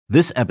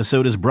This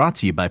episode is brought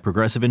to you by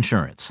Progressive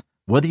Insurance.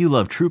 Whether you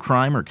love true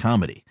crime or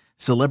comedy,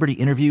 celebrity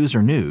interviews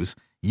or news,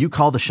 you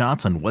call the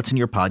shots on what's in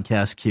your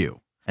podcast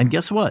queue. And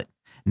guess what?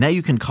 Now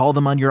you can call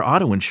them on your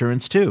auto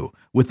insurance too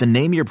with the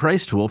Name Your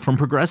Price tool from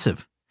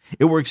Progressive.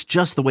 It works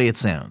just the way it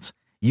sounds.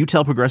 You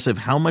tell Progressive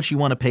how much you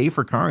want to pay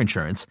for car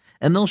insurance,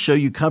 and they'll show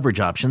you coverage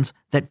options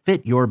that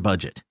fit your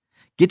budget.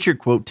 Get your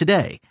quote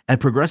today at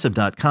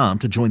Progressive.com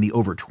to join the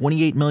over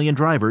 28 million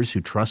drivers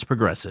who trust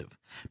Progressive.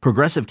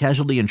 Progressive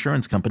Casualty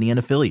Insurance Company and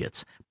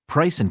Affiliates.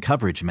 Price and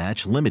coverage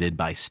match limited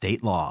by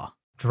state law.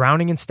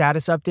 Drowning in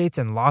status updates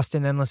and lost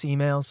in endless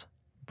emails?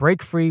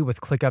 Break free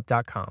with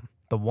ClickUp.com,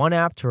 the one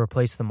app to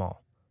replace them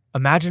all.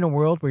 Imagine a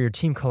world where your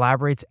team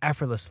collaborates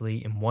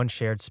effortlessly in one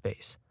shared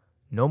space.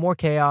 No more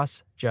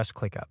chaos, just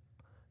ClickUp.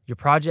 Your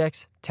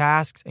projects,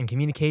 tasks, and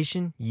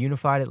communication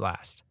unified at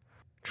last.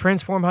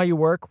 Transform how you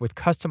work with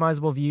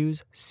customizable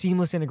views,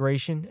 seamless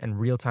integration, and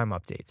real-time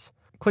updates.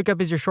 ClickUp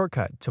is your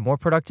shortcut to more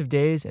productive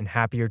days and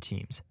happier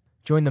teams.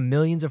 Join the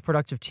millions of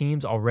productive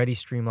teams already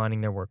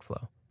streamlining their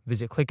workflow.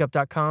 Visit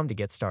ClickUp.com to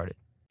get started.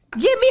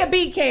 Give me a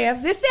beat,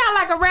 Kev. This sound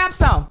like a rap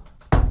song.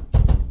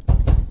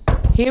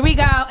 Here we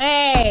go.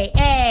 Hey,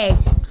 hey.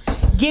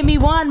 Give me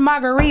one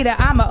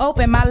margarita, I'ma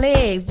open my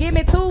legs. Give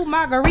me 2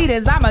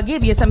 margaritas, I'ma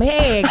give you some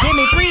head. Give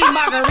me 3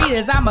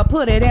 margaritas, I'ma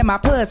put it in my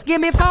puss. Give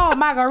me 4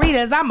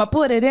 margaritas, I'ma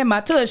put it in my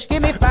tush.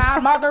 Give me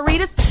 5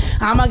 margaritas,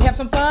 I'ma have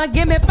some fun.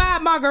 Give me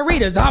 5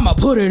 margaritas, I'ma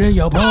put it in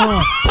your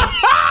bun.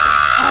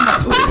 I'ma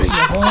put it in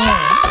your bun.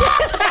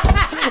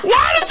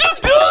 Why did you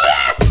do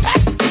that?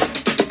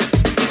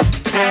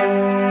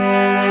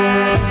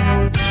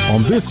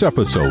 On this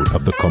episode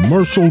of The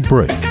Commercial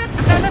Break.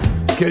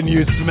 Can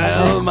you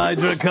smell my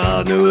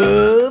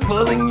Dracarno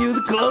pulling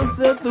you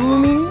closer to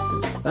me?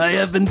 I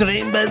have been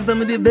trained by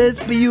some of the best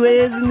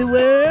PUAs in the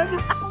world.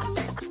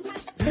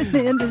 In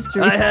the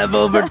industry. I have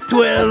over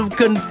 12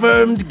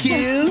 confirmed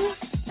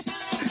kills.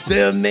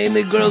 They are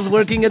mainly girls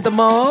working at the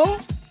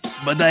mall,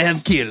 but I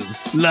have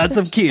kills. Lots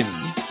of kills.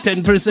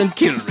 10%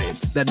 kill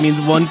rate. That means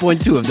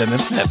 1.2 of them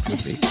have slept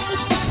with me.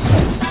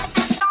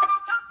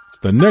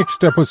 The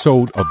next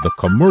episode of The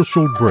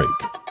Commercial Break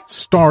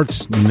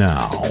starts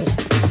now.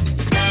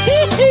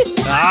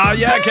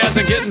 Yeah, cats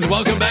and kittens,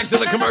 welcome back to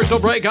The Commercial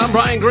Break. I'm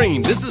Brian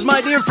Green. This is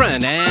my dear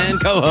friend and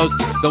co-host,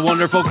 the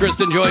wonderful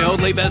Kristen Joy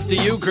Hoadley. Best to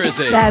you,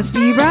 Chrissy. Best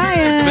to you,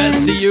 Brian.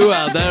 Best to you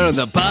out there in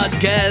the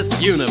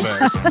podcast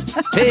universe.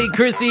 Hey,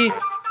 Chrissy,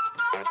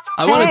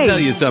 I want to tell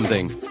you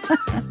something,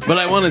 but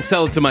I want to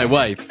tell it to my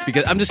wife,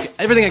 because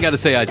everything I got to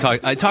say, I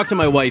talk to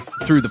my wife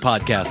through the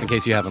podcast, in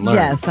case you haven't learned.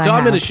 Yes, so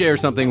I'm going to share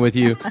something with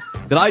you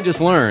that I just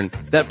learned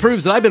that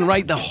proves that I've been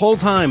right the whole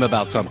time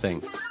about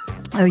something.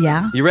 Oh,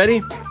 yeah? You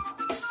ready?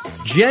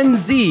 Gen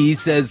Z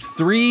says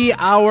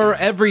 3-hour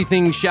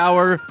everything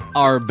shower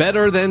are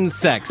better than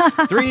sex.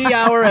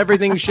 3-hour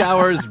everything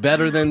showers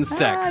better than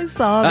sex. I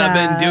saw that. I've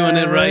been doing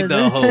it right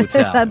the whole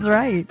time. That's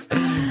right.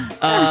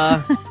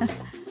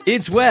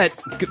 It's wet,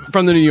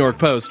 from the New York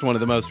Post, one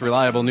of the most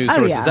reliable news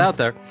sources out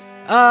there.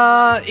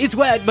 It's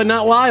wet, but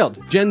not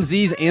wild. Gen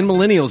Zs and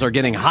millennials are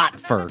getting hot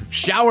for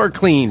shower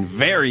clean,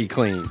 very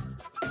clean.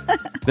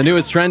 The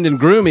newest trend in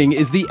grooming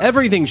is the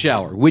everything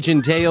shower, which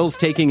entails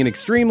taking an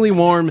extremely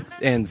warm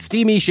and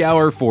steamy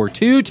shower for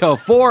 2 to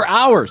 4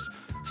 hours,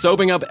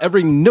 soaping up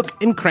every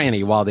nook and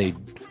cranny while they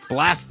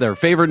blast their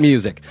favorite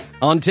music.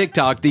 On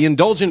TikTok, the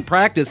indulgent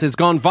practice has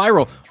gone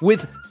viral,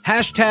 with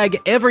hashtag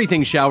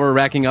everything shower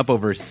racking up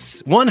over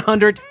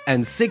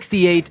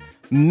 168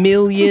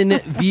 million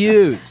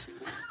views.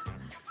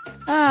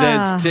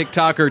 Says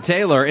TikToker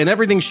Taylor, an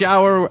everything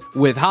shower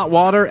with hot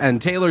water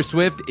and Taylor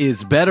Swift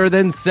is better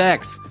than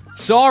sex.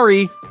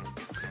 Sorry.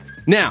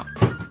 Now,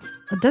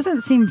 It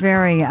doesn't seem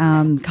very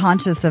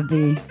conscious of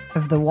the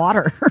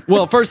water.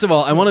 Well, first of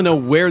all, I want to know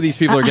where these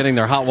people are getting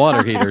their hot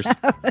water heaters.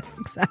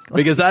 Exactly.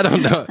 Because I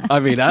don't know. I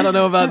mean, I don't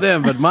know about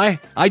them, but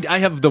I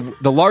have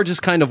the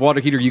largest kind of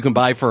water heater you can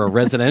buy for a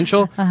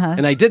residential,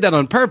 and I did that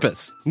on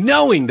purpose,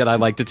 knowing that I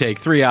like to take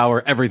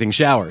 3-hour everything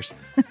showers,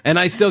 and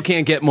I still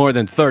can't get more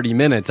than 30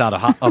 minutes out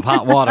of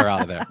hot water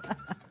out of there.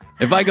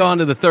 If I go on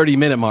to the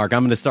 30-minute mark,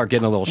 I'm going to start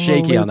getting a little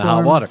shaky on the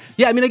hot water.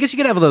 Yeah, I mean, I guess you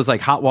could have those like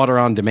hot water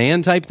on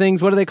demand type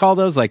things. What do they call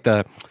those? Like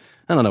I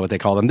don't know what they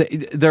call them.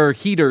 They're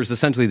heaters,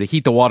 essentially, that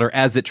heat the water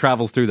as it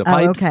travels through the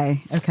pipes.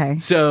 Okay.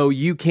 So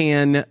you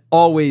can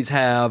always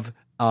have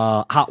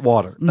hot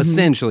water,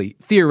 essentially,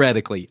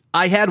 theoretically.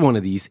 I had one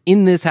of these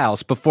in this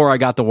house before I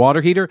got the water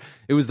heater.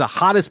 It was the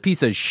hottest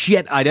piece of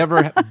shit I'd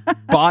ever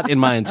bought in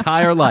my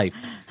entire life.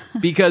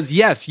 Because,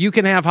 yes, you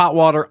can have hot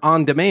water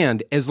on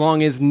demand as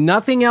long as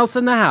nothing else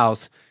in the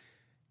house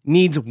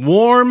needs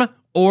warm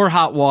or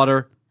hot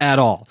water at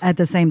all. At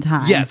the same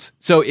time. Yes.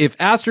 So if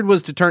Astrid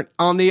was to turn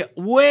on the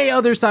way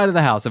other side of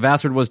the house, if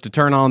Astrid was to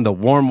turn on the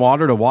warm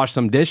water to wash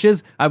some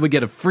dishes, I would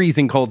get a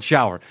freezing cold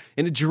shower.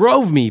 And it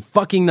drove me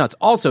fucking nuts.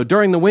 Also,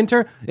 during the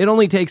winter, it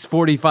only takes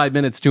 45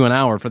 minutes to an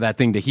hour for that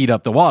thing to heat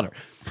up the water.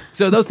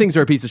 So those things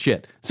are a piece of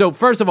shit. So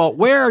first of all,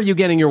 where are you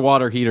getting your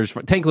water heaters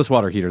from? Tankless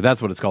water heater,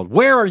 that's what it's called.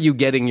 Where are you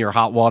getting your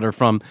hot water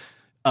from,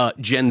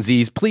 Gen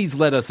Zs? Please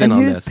let us in on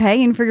this. And who's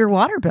paying for your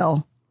water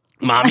bill?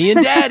 Mommy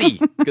and daddy,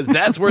 because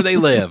that's where they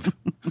live.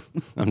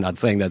 I'm not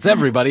saying that's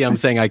everybody. I'm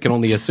saying I can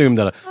only assume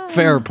that a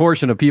fair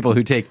portion of people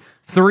who take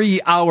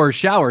 3-hour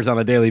showers on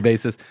a daily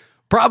basis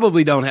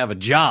probably don't have a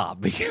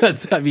job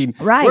because, I mean,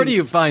 where do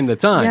you find the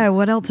time? Yeah,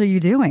 what else are you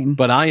doing?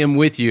 But I am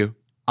with you.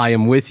 I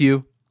am with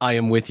you. I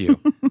am with you.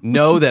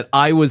 Know that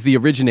I was the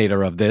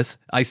originator of this.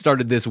 I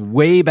started this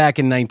way back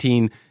in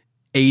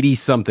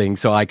 1980-something,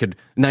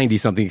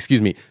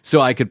 90-something,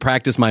 so I could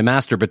practice my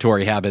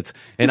masturbatory habits,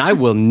 and I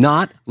will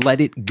not let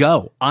it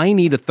go. I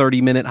need a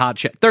 30-minute hot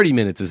shower. 30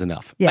 minutes is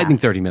enough. Yeah. I think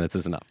 30 minutes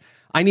is enough.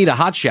 I need a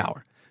hot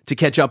shower to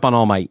catch up on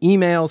all my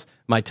emails,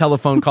 my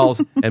telephone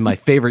calls, and my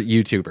favorite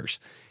YouTubers.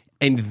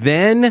 And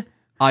then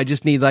I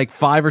just need like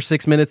 5 or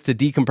 6 minutes to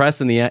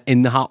decompress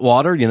in the hot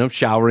water,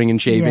 showering and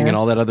shaving and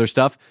all that other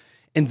stuff.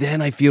 And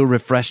then I feel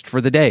refreshed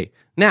for the day.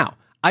 Now,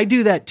 I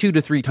do that 2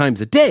 to 3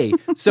 times a day,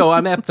 so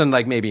I'm up to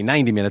like maybe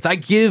 90 minutes. I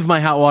give my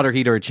hot water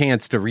heater a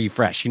chance to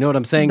refresh. You know what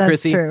I'm saying,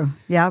 Chrissy? That's true,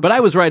 yeah. But I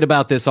was right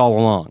about this all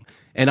along.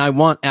 And I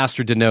want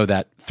Astrid to know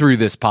that through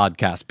this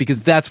podcast,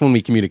 because that's when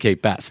we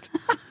communicate best.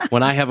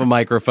 When I have a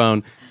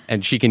microphone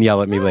and she can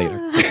yell at me later.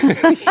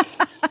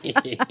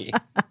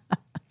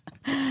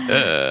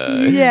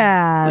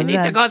 Yeah. We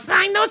need to go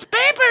sign those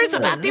papers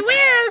about the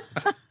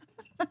will.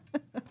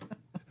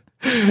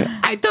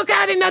 I took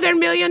out another $1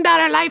 million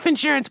life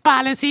insurance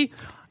policy.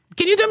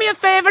 Can you do me a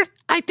favor?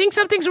 I think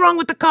something's wrong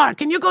with the car.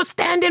 Can you go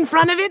stand in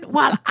front of it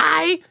while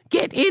I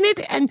get in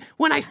it? And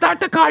when I start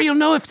the car, you'll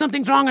know if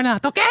something's wrong or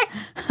not, okay?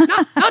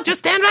 No, just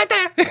stand right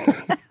there.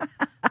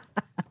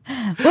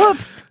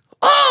 Whoops.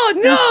 Oh,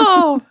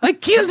 no! I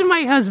killed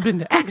my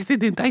husband.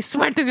 Accident. I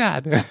swear to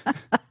God.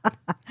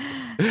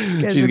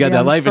 She's got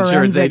that life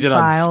insurance agent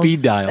files. on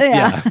speed dial.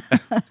 Yeah.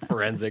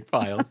 Forensic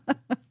files.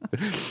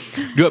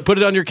 Put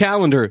it on your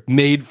calendar.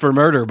 Made for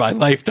Murder by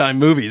Lifetime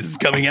Movies is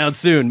coming out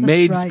soon.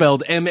 Made right.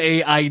 spelled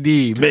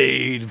M-A-I-D.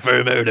 Made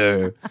for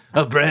Murder.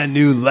 A brand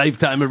new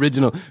Lifetime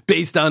original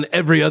based on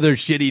every other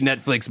shitty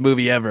Netflix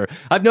movie ever.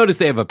 I've noticed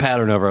they have a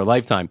pattern over a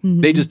lifetime.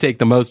 Mm-hmm. They just take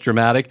the most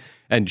dramatic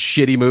and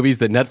shitty movies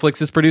that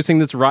Netflix is producing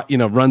that's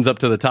runs up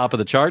to the top of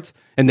the charts,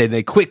 and then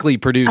they quickly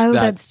produce that. Oh,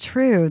 that's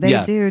true.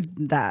 They do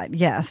that.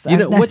 Yes.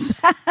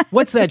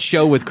 What's that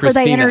show with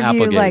Christina they interview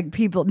Applegate? like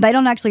people. They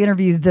don't actually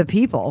interview the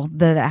people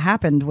that it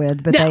happened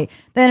with, but they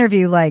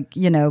interview like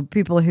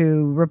people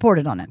who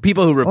reported on it.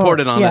 People who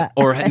reported on it,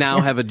 or now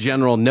have a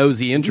general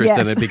nosy interest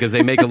in it because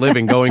they make a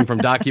living going from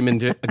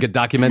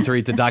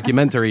documentary to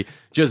documentary,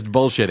 just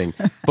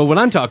bullshitting. But what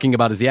I'm talking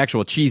about is the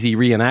actual cheesy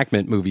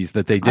reenactment movies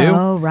that they do.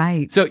 Oh,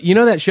 right. So you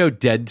know that show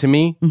Dead to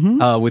Me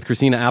with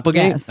Christina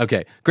Applegate? Yes.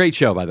 Okay, great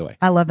show, by the way.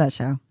 I love that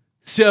show.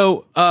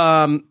 So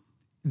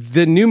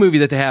the new movie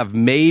that they have,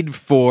 Made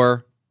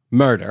for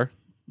Murder,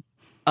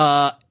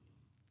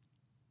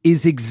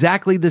 is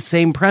exactly the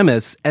same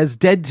premise as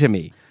Dead to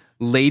Me.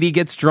 Lady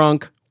gets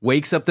drunk,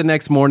 wakes up the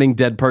next morning,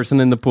 dead person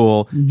in the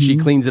pool. Mm-hmm. She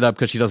cleans it up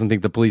because she doesn't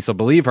think the police will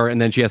believe her,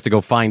 and then she has to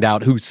go find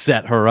out who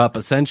set her up,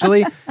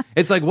 essentially.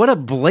 It's like, what a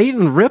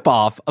blatant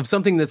ripoff of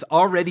something that's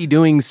already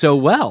doing so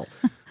well.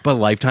 But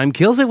Lifetime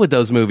kills it with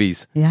those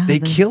movies. Yeah, they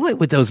kill it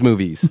with those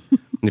movies.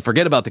 And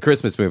forget about the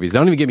Christmas movies.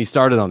 Don't even get me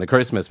started on the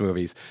Christmas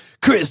movies.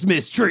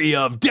 Christmas Tree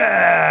of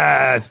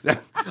Death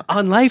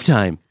on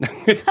Lifetime.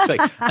 It's like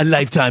a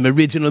Lifetime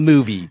original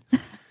movie.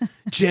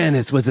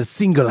 Janice was a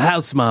single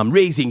house mom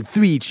raising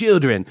 3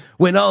 children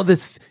when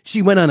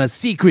she went on a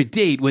secret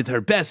date with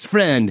her best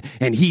friend,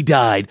 and he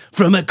died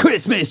from a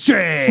Christmas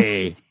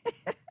tree.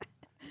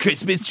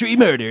 Christmas Tree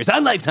Murders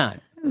on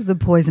Lifetime. It was the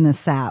poisonous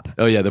sap.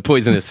 Oh, yeah, the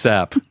poisonous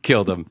sap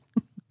killed him.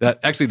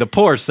 Actually, the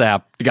poor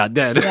sap got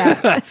dead. Yeah,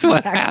 That's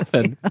what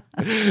happened.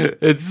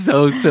 It's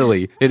so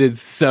silly. It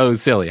is so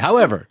silly.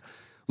 However,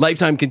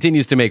 Lifetime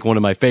continues to make one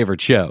of my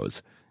favorite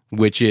shows,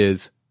 which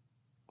is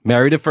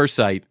Married at First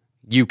Sight,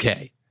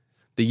 UK.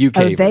 The UK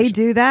version. They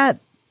do that?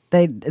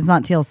 It's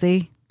not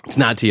TLC? It's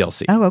not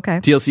TLC. Oh, okay.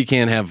 TLC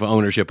can't have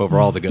ownership over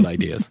all the good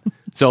ideas.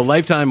 So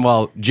Lifetime,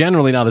 while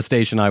generally not a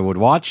station I would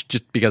watch,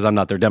 just because I'm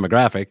not their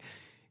demographic,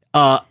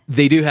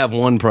 they do have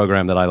one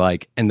program that I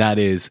like, and that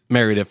is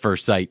Married at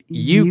First Sight,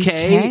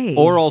 UK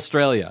or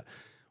Australia.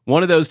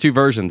 One of those two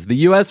versions. The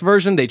US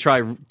version, they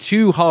try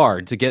too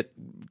hard to get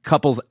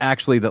couples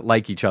actually that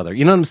like each other.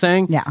 You know what I'm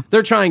saying? Yeah.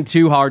 They're trying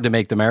too hard to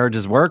make the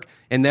marriages work,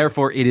 and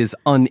therefore it is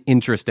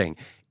uninteresting.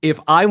 If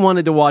I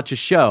wanted to watch a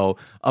show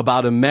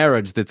about a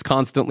marriage that's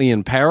constantly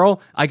in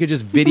peril, I could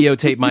just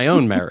videotape my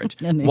own marriage.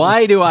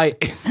 Why do I...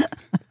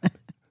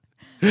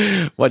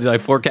 What, did I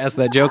forecast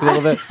that joke a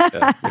little bit?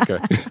 Yeah, okay.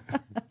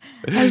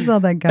 I saw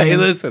that coming. Hey,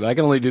 listen, I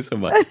can only do so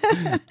much.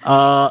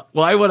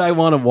 Why would I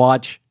want to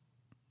watch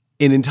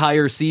an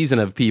entire season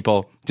of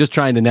people just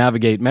trying to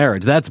navigate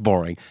marriage? That's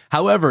boring.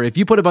 However, if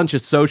you put a bunch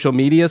of social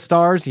media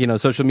stars,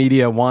 social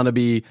media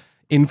wannabe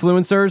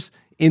influencers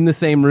in the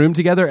same room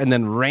together and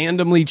then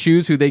randomly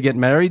choose who they get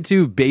married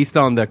to based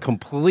on the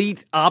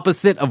complete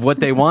opposite of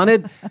what they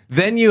wanted,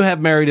 then you have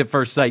Married at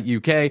First Sight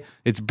UK.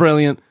 It's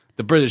brilliant.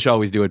 The British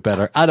always do it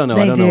better. I don't know.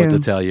 I don't know what to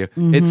tell you.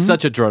 Mm-hmm. It's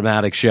such a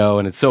dramatic show,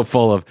 and it's so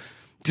full of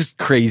just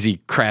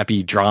crazy,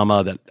 crappy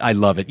drama that I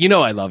love it. You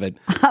know I love it.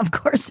 Of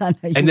course I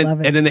know you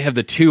love it. And then they have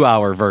the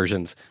 2-hour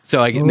versions.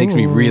 So it makes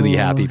me really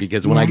happy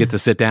because when I get to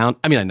sit down,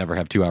 I mean, I never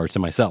have 2 hours to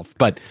myself,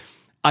 but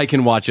I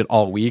can watch it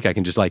all week. I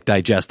can just like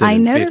digest it. I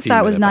noticed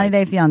that with 90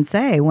 Day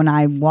Fiancé when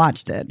I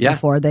watched it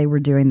before they were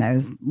doing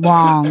those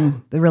the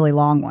really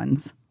long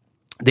ones.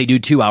 They do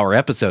 2-hour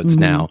episodes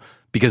now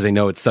because they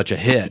know it's such a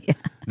hit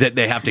that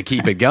they have to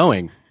keep it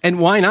going. And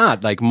why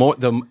not? Like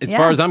as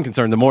far as I'm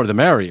concerned, the more the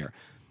merrier.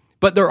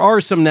 But there are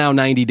some now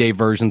 90-day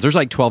versions. There's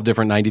like 12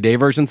 different 90-day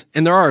versions,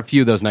 and there are a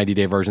few of those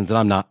 90-day versions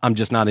that I'm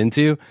just not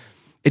into.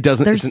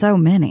 There's so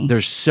many.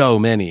 There's so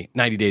many.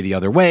 90 Day the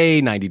Other Way,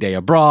 90 Day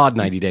Abroad,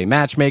 90 Day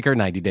Matchmaker,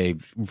 90 Day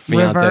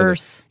Fiancé.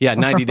 Reverse. Yeah,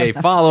 90 Day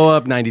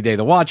Follow-Up, 90 Day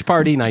The Watch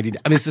Party, 90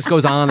 I mean, it just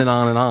goes on and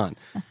on and on.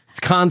 It's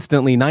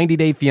constantly 90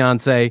 Day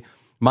Fiancé,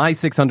 My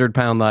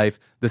 600-Pound Life,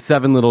 The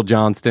 7 Little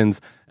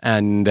Johnstons,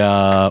 and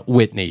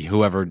Whitney,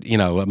 whoever,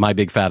 My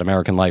Big Fat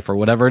American Life or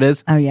whatever it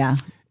is. Oh, yeah.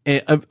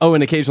 And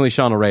occasionally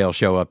Shauna Ray will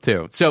show up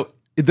too. So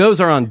those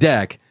are on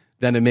deck,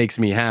 then it makes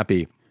me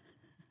happy.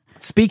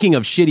 Speaking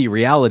of shitty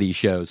reality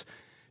shows,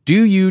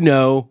 do you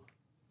know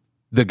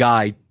the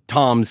guy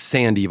Tom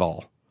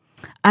Sandoval?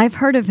 I've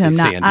heard of him.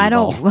 Now, I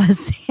don't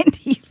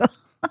Sandoval.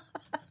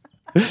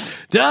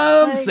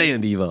 Tom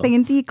Sandoval.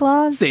 Santa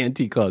Claus?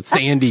 Santa Claus.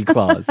 Sandy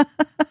Claus.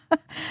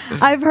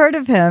 I've heard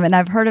of him, and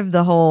I've heard of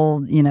the whole,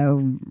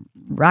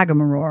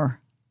 rigmarole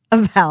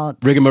about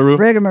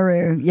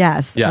Rigamaroo,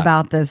 yes,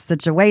 about this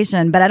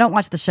situation, but I don't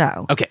watch the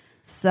show. Okay.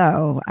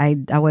 So I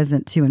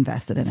wasn't too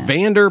invested in it.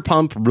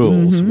 Vanderpump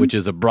Rules, which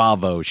is a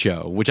Bravo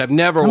show, which I've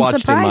never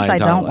watched in my entire life. I'm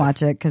surprised I don't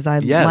watch it because I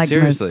like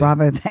seriously. most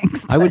Bravo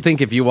things. I would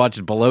think if you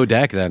watched Below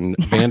Deck, then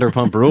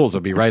Vanderpump Rules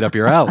would be right up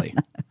your alley.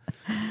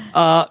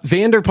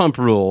 Vanderpump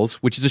Rules,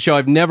 which is a show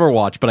I've never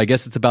watched, but I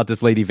guess it's about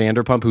this lady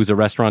Vanderpump who's a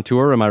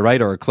restaurateur, am I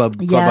right? Or a club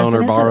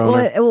owner, bar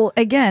owner? Well,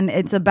 again,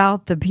 it's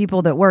about the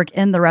people that work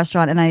in the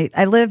restaurant, and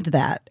I lived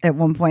that at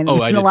one point in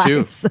my life.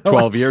 Too. So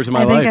 12 years of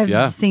my life, I think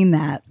I've seen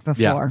that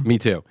before. Yeah, me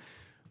too.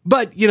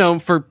 But,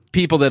 for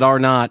people that are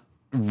not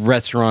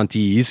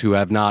restaurantees, who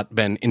have not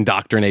been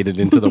indoctrinated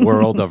into the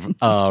world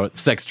of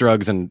sex,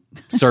 drugs, and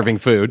serving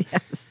food,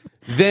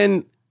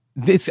 then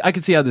I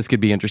could see how this could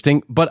be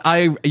interesting. But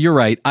you're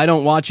right. I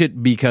don't watch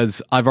it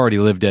because I've already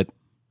lived it.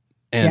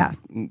 And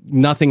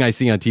nothing I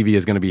see on TV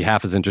is going to be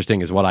half as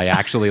interesting as what I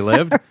actually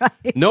lived.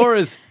 Right. Nor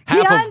is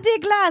half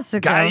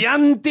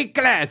Chianti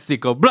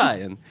Classico.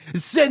 Brian,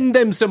 send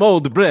them some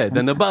old bread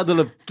and a bottle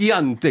of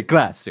Chianti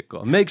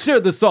Classico. Make sure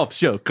the soft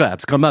shell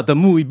crabs come out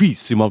muy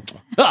bissimo.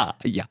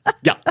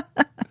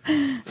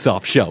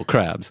 Soft shell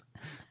crabs.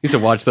 You used to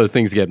watch those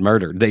things get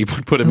murdered. They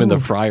would put them in the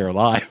fryer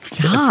live. It's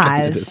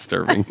kind of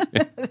disturbing.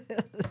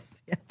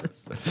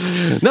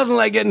 Nothing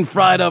like getting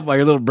fried up while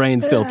your little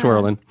brain's still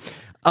twirling.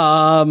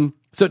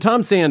 So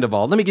Tom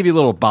Sandoval, let me give you a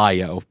little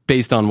bio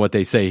based on what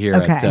they say here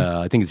at,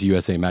 I think it's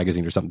USA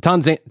Magazine or something.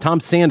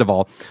 Tom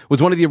Sandoval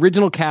was one of the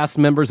original cast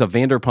members of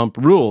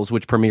Vanderpump Rules,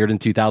 which premiered in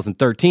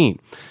 2013.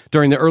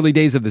 During the early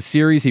days of the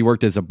series, he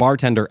worked as a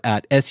bartender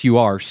at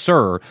SUR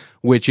Sir,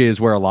 which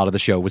is where a lot of the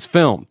show was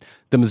filmed.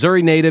 The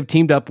Missouri native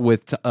teamed up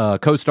with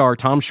co-star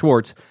Tom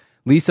Schwartz,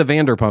 Lisa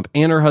Vanderpump,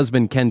 and her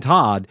husband Ken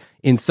Todd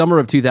in summer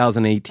of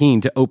 2018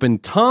 to open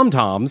Tom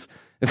Tom's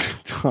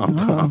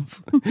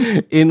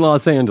in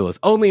Los Angeles,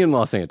 only in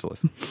Los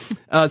Angeles.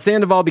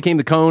 Sandoval became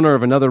the co-owner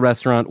of another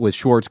restaurant with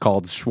Schwartz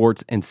called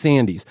Schwartz and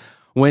Sandy's.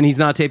 When he's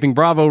not taping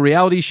Bravo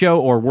reality show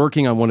or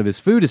working on one of his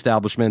food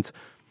establishments,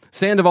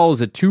 Sandoval is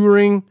a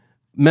touring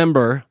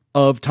member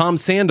of Tom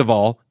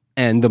Sandoval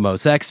and the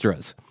Most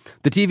Extras.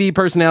 The TV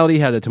personality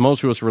had a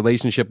tumultuous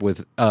relationship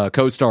with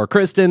co-star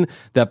Kristen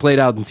that played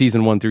out in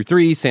season 1 through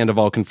 3.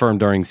 Sandoval confirmed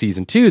during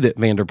season 2 that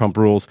Vanderpump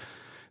Rules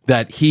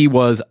that he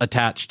was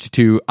attached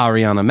to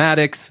Ariana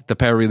Madix. The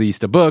pair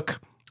released a book,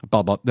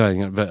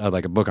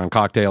 like a book on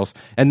cocktails.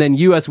 And then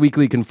US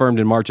Weekly confirmed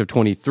in March of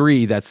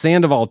 23 that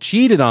Sandoval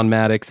cheated on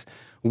Madix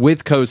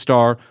with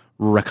co-star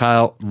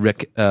Raquel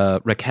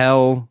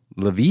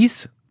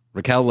Levis,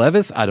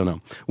 I don't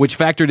know, which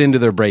factored into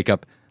their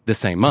breakup the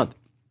same month.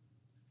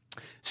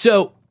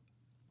 So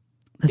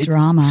the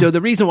drama. So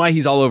the reason why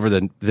he's all over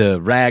the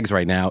rags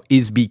right now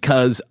is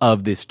because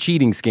of this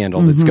cheating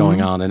scandal that's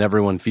going on, and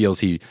everyone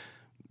feels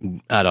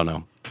I don't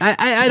know.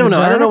 I don't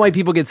know. I don't know why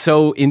people get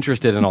so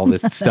interested in all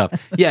this stuff.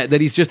 Yeah, that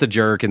he's just a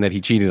jerk and that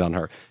he cheated on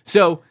her.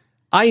 So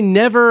I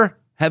never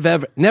have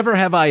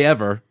I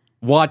ever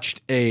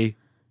watched a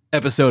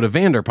episode of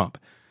Vanderpump.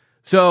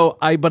 So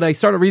I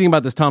started reading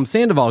about this Tom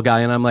Sandoval guy,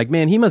 and I'm like,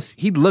 man, he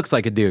looks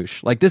like a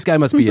douche. Like, this guy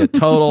must be a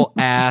total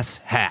ass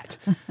hat.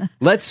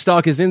 Let's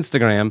stalk his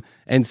Instagram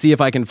and see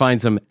if I can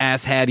find some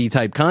ass hatty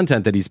type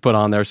content that he's put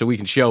on there so we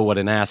can show what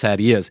an ass hat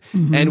he is.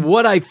 Mm-hmm. And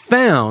what I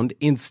found,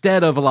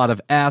 instead of a lot of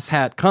ass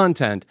hat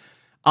content,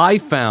 I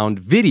found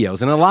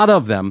videos, and a lot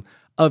of them,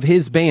 of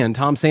his band,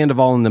 Tom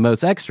Sandoval and the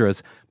Most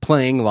Extras,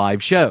 playing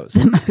live shows.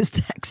 The Most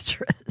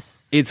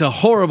Extras. It's a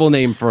horrible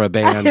name for a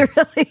band. It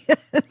really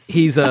is.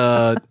 He's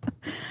a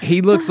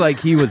He looks like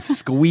he was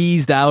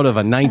squeezed out of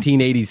a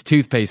 1980s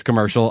toothpaste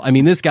commercial. I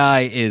mean, this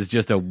guy is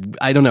just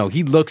I don't know.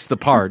 He looks the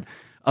part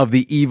of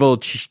the evil,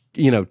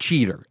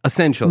 cheater,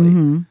 essentially.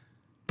 Mm-hmm.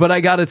 But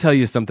I got to tell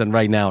you something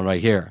right now and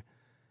right here.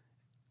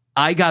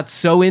 I got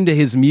so into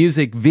his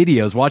music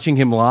videos, watching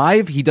him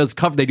live.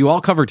 They do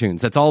all cover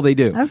tunes. That's all they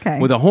do. Okay.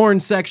 With a horn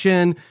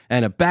section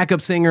and a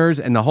backup singers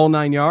and the whole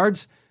 9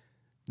 yards,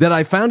 that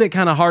I found it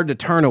kind of hard to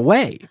turn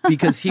away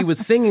because he was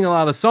singing a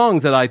lot of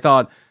songs that I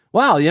thought,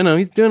 wow,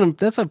 he's doing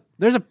there's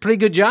a pretty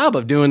good job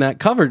of doing that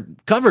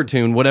cover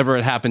tune, whatever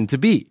it happened to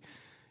be.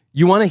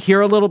 You want to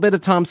hear a little bit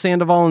of Tom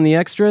Sandoval and the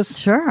Extras?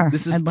 Sure.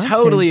 This is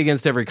totally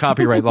against every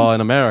copyright law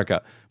in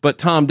America. But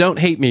Tom, don't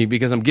hate me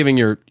because I'm giving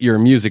your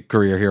music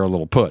career here a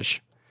little push.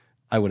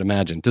 I would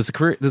imagine. Does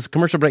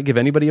commercial break give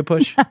anybody a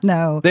push?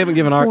 No. They haven't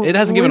given it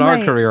hasn't given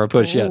our career a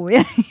push yet.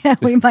 Yeah,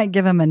 we might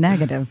give him a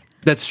negative.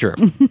 That's true.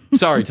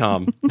 Sorry,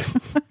 Tom.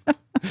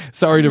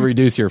 Sorry to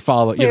reduce your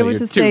follow. Your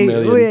 2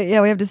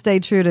 million. We have to stay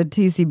true to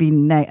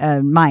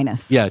TCB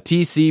minus. Yeah,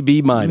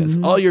 TCB minus.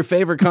 Mm-hmm. All your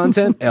favorite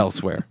content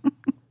elsewhere.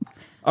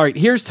 All right,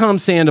 here's Tom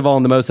Sandoval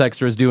and the Most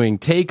Extras doing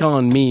Take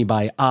On Me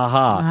by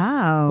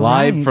A-ha.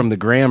 Live from the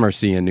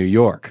Gramercy in New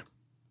York.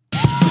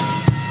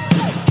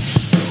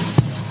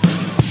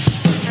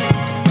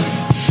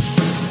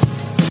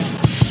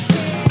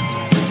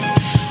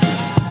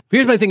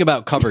 Here's my thing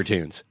about cover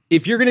tunes.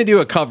 If you're going to do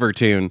a cover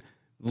tune,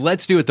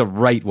 let's do it the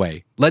right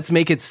way. Let's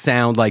make it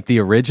sound like the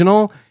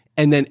original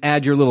and then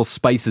add your little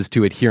spices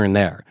to it here and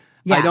there.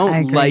 Yeah, I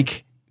don't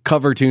like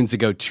cover tunes that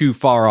go too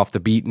far off the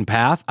beaten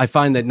path. I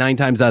find that 9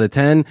 times out of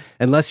 10,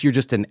 unless you're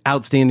just an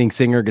outstanding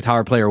singer,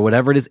 guitar player,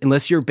 whatever it is,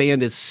 unless your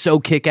band is so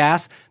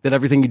kick-ass that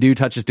everything you do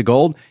touches to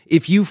gold,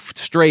 if you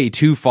stray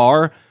too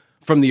far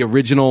from the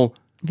original...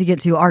 If you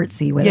get too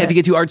artsy with it. Yeah, if you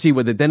get too artsy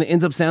with it, then it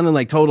ends up sounding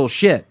like total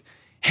shit.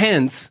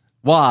 Hence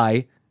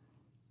why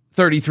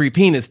 33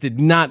 Penis did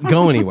not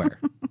go anywhere.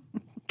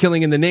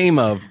 Killing in the Name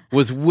Of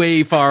was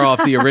way far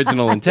off the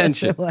original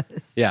intention. Yes, it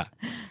was. Yeah.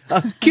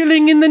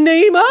 Killing in the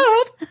Name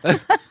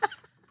Of.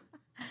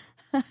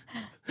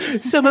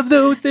 Some of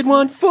those that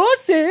want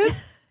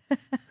forces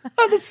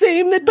are the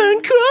same that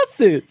burn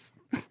crosses.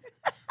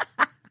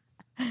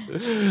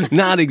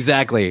 Not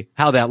exactly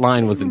how that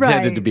line was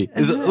intended to be.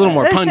 It's a little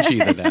more punchy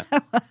than that.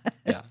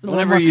 Yeah.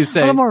 Whenever you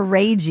say... A little more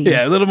ragey.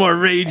 Yeah, a little more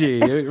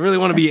ragey. You really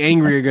want to be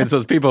angry against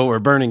those people who were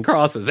burning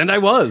crosses. And I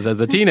was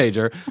as a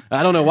teenager.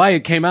 I don't know why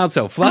it came out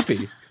so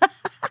fluffy.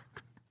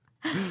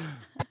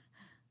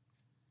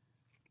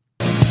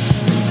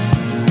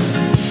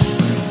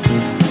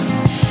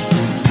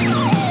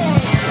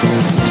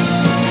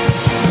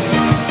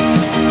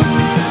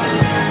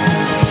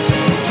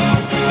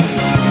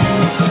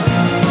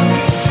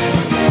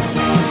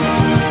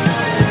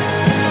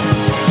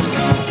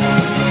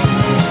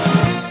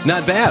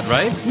 Not bad,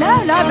 right?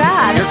 No, not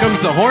bad. Here comes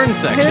the horn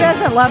section. Who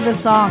doesn't love this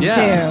song, Yeah.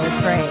 too? It's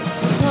great.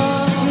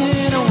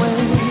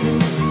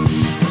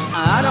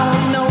 I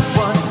don't know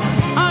what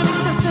I'm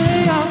to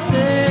say, I'll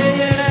say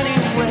it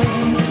anyway.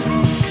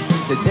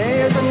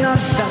 Today is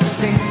another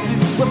day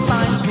to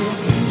find you,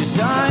 you're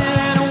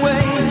shying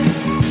away.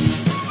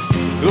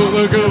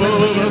 Take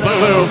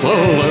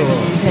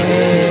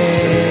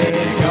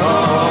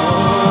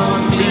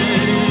on me,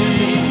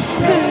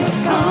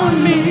 take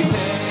on me.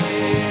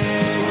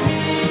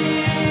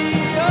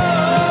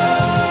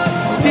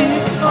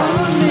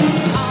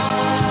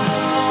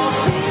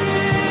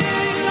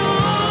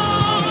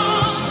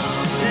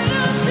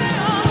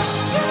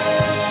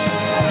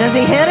 Does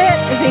he hit it?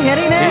 Is he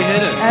hitting it? He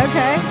hit it.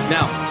 Okay.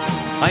 Now,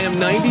 I am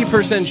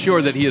 90%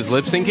 sure that he is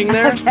lip syncing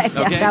there. Okay,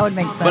 yeah, that would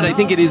make sense. But I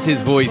think it is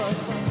his voice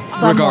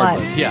Somewhat.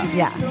 regardless. Yeah.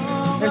 Yeah.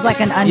 There's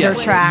like an under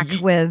track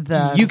with...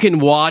 You can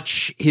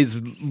watch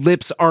his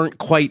lips aren't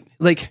quite...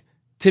 Like,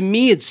 to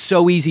me, it's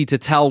so easy to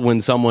tell when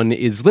someone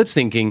is lip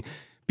syncing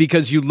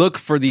because you look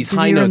for these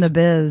high you were notes. in the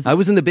biz. I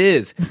was in the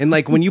biz. And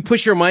like when you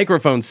push your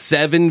microphone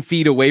 7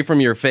 feet away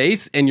from your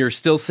face and you're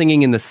still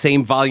singing in the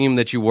same volume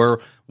that you were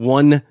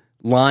one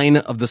line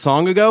of the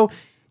song ago,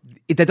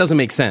 that doesn't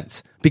make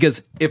sense.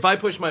 Because if I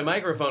push my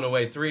microphone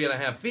away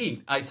 3.5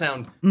 feet, I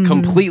sound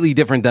completely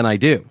different than I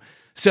do.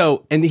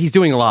 So, and he's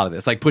doing a lot of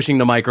this, like pushing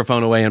the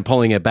microphone away and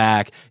pulling it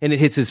back, and it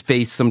hits his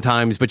face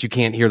sometimes, but you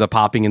can't hear the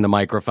popping in the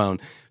microphone.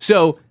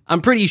 So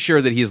I'm pretty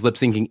sure that he is lip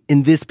syncing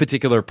in this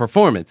particular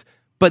performance.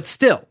 But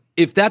still,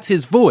 if that's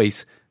his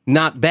voice,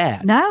 not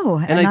bad. No,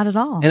 not at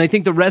all. And I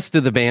think the rest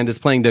of the band is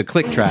playing to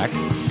click track.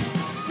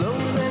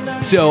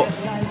 So,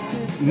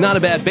 not a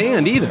bad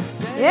band either.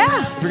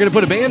 Yeah. If you're going to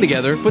put a band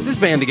together, put this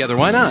band together.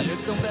 Why not?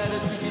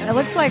 It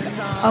looks like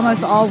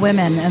almost all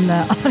women in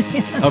the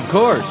audience. Of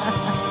course.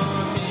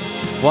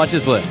 Watch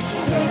his lips.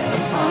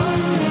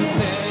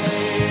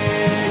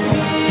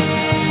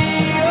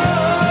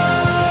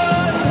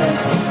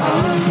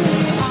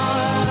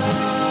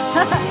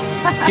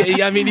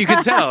 I mean, you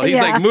can tell. He's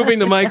like moving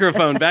the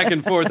microphone back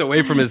and forth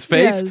away from his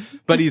face,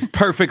 but he's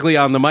perfectly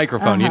on the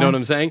microphone. You know what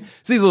I'm saying?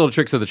 It's these little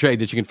tricks of the trade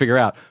that you can figure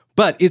out.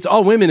 But it's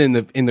all women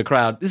in the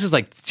crowd. This is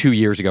like 2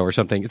 years ago or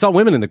something. It's all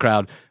women in the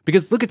crowd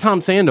because look at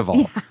Tom Sandoval.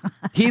 Yeah.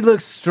 He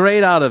looks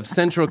straight out of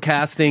Central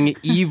Casting,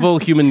 evil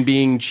human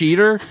being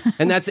cheater,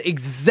 and that's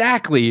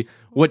exactly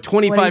what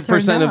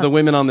 25% of the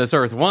women on this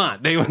earth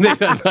want. They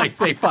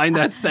find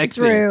that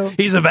sexy. True.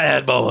 He's a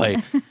bad boy.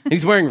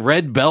 He's wearing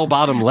red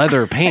bell-bottom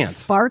leather pants.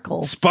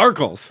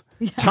 Sparkles.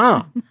 Yeah.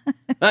 Tom.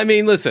 I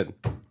mean, listen.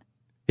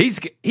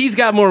 He's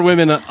got more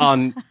women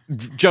on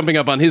jumping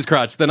up on his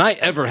crotch than I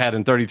ever had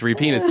in 33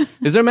 Penis.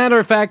 As a matter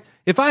of fact,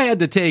 if I had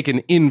to take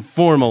an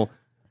informal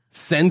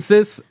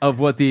census of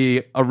what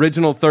the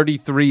original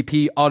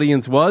 33P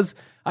audience was,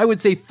 I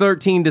would say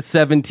 13 to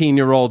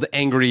 17-year-old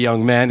angry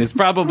young man is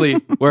probably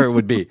where it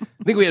would be.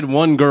 I think we had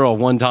one girl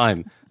one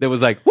time that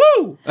was like,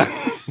 woo!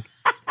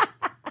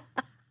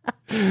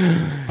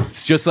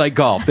 It's just like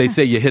golf. They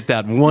say you hit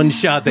that one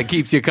shot that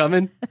keeps you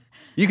coming.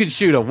 You could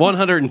shoot a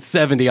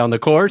 170 on the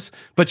course,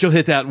 but you'll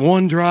hit that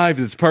one drive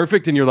that's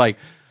perfect, and you're like,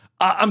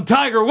 I'm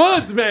Tiger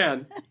Woods,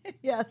 man.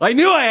 Yes. I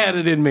knew I had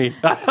it in me.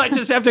 I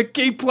just have to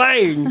keep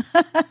playing.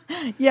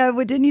 Yeah,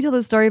 but didn't you tell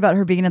the story about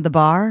her being at the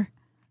bar?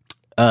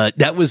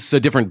 That was a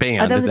different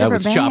band. That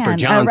was Chopper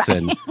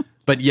Johnson. Oh, right.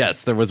 But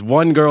yes, there was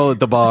one girl at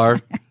the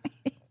bar,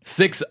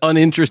 6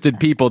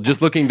 uninterested people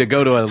just looking to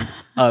go to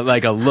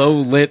a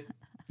low-lit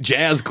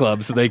jazz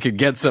club so they could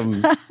get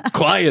some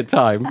quiet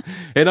time.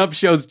 And up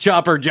shows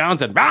Chopper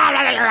Johnson.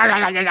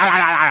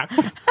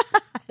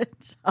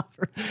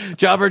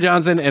 Chopper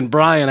Johnson and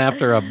Brian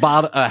after a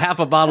half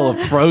a bottle of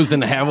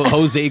frozen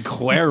Jose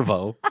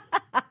Cuervo.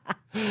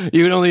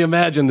 You can only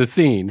imagine the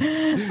scene.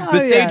 The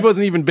stage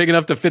wasn't even big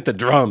enough to fit the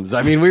drums.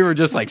 I mean, we were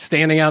just like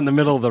standing out in the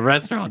middle of the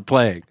restaurant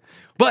playing.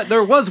 But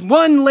there was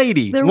one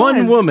lady,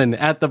 one woman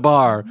at the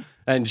bar,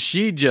 and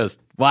she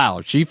just,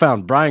 she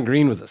found Brian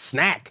Green was a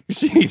snack.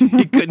 She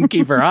couldn't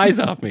keep her eyes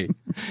off me.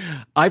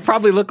 I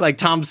probably look like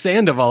Tom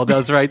Sandoval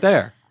does right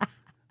there.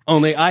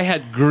 Only I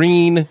had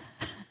green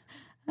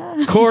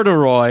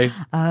corduroy.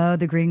 Oh,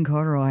 the green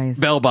corduroys.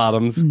 Bell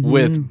bottoms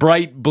with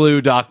bright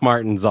blue Doc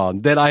Martens on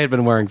that I had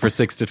been wearing for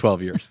 6 to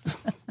 12 years.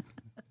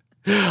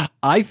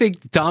 I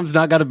think Tom's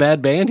not got a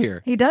bad band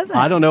here. He doesn't.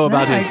 I don't know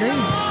about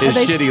his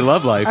shitty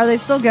love life. Are they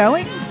still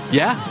going?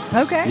 Yeah.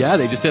 Okay. Yeah,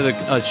 they just did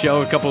a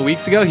show a couple of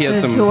weeks ago. He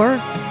has some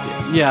tour.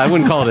 Yeah, I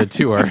wouldn't call it a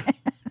tour.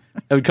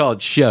 I would call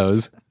it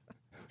shows.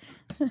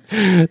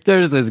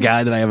 There's this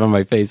guy that I have on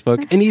my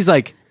Facebook, and he's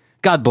like,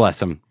 God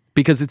bless him,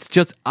 because it's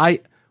just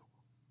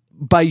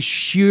by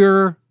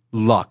sheer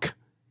luck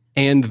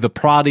and the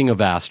prodding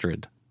of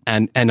Astrid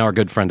and our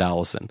good friend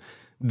Allison,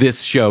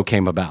 this show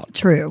came about.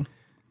 True.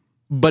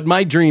 But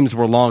my dreams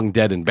were long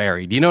dead and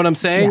buried. You know what I'm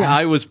saying? Yeah.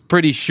 I was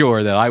pretty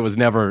sure that I was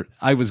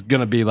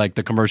going to be like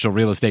the commercial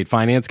real estate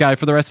finance guy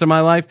for the rest of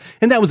my life.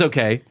 And that was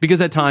okay,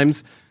 because at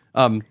times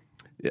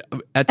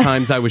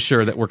I was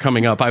sure that we're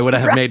coming up, I would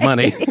have made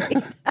money.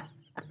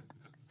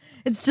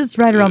 It's just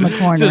right around the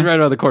corner. It's just right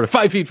around the corner.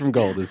 5 feet from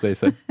gold, as they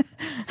say.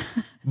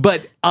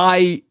 But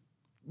I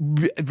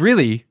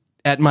really,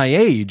 at my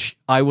age,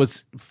 I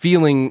was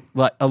feeling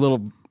like a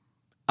little...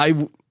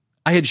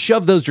 I had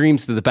shoved those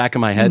dreams to the back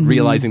of my head,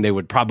 realizing they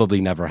would probably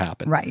never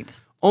happen. Right.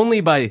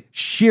 Only by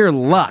sheer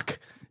luck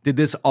did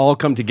this all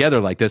come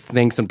together like this,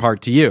 thanks in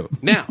part to you.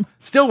 Now,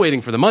 still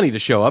waiting for the money to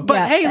show up,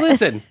 but hey,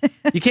 listen,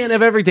 you can't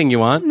have everything you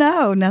want.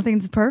 No,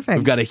 nothing's perfect.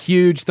 We've got a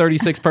huge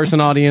 36-person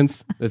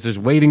audience that's just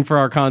waiting for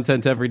our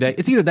content every day.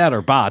 It's either that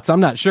or bots, I'm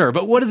not sure,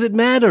 but what does it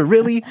matter,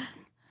 really?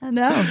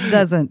 No, it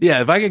doesn't.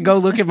 Yeah, if I could go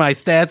look at my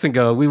stats and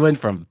go, we went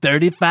from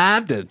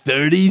 35 to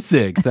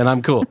 36, then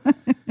I'm cool.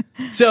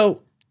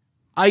 So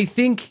I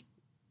think,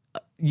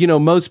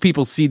 most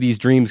people see these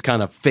dreams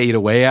kind of fade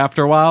away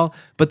after a while,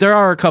 but there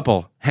are a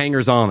couple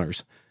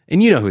hangers-oners,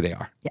 and you know who they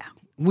are. Yeah.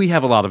 We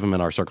have a lot of them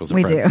in our circles of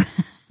we friends.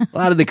 Do. A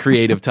lot of the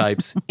creative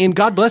types. And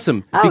God bless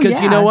them, because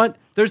you know what?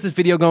 There's this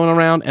video going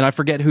around, and I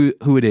forget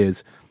who it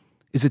is.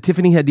 Is it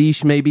Tiffany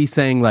Haddish maybe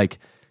saying like,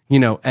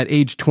 at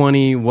age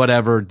 20,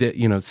 whatever,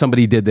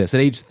 somebody did this.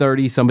 At age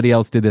 30, somebody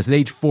else did this. At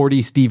age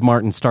 40, Steve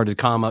Martin started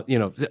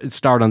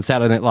starred on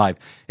Saturday Night Live.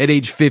 At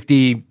age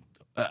 50,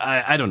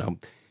 I don't know.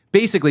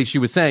 Basically, she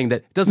was saying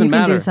that it doesn't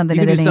matter. You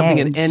can do something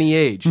at any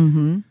age.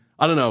 Mm-hmm.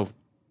 I don't know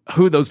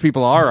who those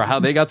people are or how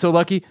they got so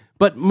lucky,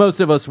 but most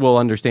of us will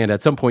understand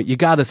at some point you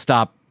got to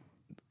stop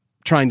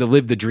trying to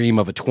live the dream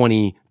of a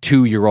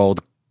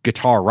 22-year-old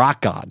guitar rock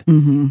god.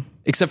 Mm-hmm.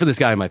 Except for this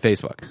guy on my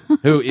Facebook,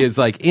 who is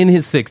like in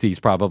his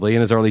 60s, probably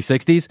in his early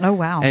 60s. Oh,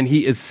 wow. And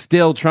he is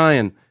still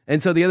trying.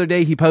 And so the other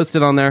day he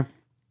posted on there,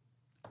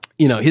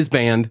 his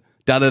band,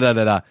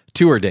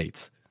 tour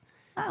dates.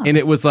 Oh. And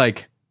it was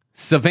like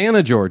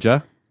Savannah,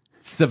 Georgia,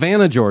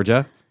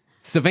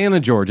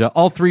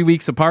 all 3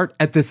 weeks apart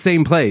at the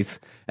same place,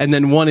 and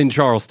then one in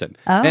Charleston.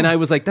 Oh. And I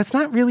was like, that's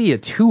not really a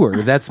tour.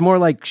 That's more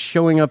like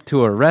showing up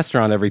to a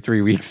restaurant every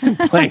 3 weeks and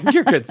playing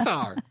your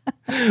guitar.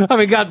 I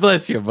mean, God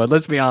bless you, but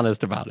let's be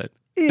honest about it.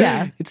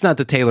 Yeah. It's not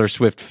the Taylor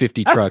Swift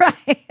 50 truck.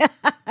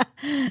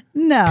 Right.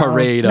 No,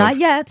 parade. Not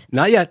yet.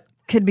 Not yet.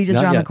 Could be just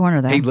Not around yet. the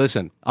corner, though. Hey,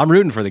 listen, I'm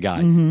rooting for the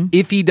guy.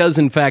 If he does,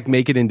 in fact,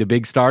 make it into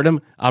big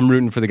stardom, I'm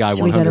rooting for the guy 100%.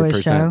 Should we go to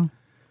his show?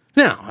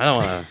 No, I don't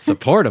want to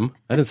support him.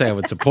 I didn't say I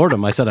would support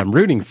him. I said I'm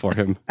rooting for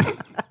him.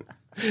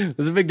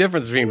 There's a big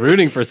difference between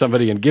rooting for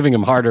somebody and giving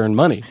him hard-earned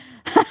money.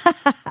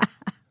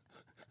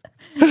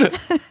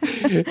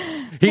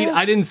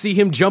 I didn't see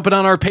him jumping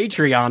on our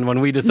Patreon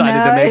when we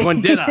decided to make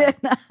one, did I?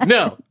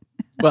 No.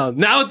 Well,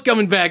 now it's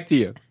coming back to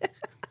you.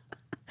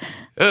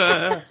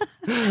 I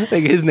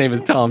think his name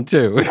is Tom,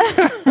 too.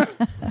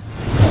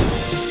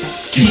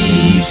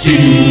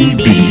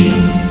 TCB.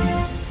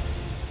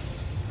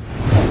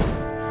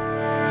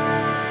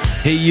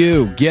 Hey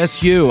you,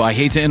 yes you, I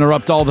hate to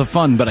interrupt all the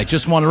fun, but I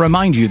just want to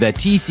remind you that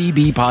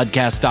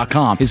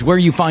tcbpodcast.com is where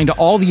you find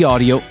all the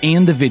audio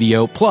and the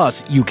video,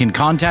 plus you can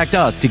contact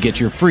us to get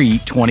your free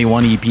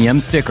 21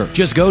 EPM sticker.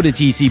 Just go to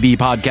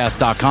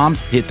tcbpodcast.com,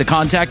 hit the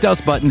contact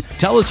us button,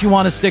 tell us you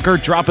want a sticker,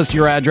 drop us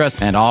your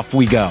address, and off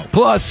we go.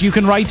 Plus, you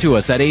can write to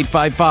us at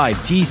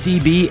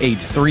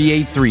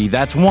 855-TCB-8383.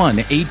 That's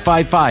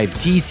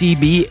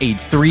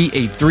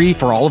 1-855-TCB-8383.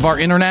 For all of our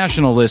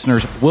international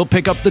listeners, we'll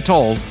pick up the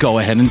toll. Go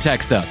ahead and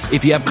text us.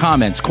 If you have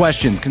comments,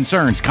 questions,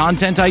 concerns,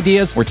 content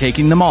ideas, we're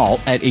taking them all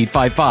at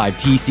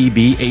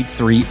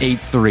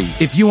 855-TCB-8383.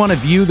 If you want to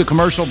view The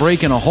Commercial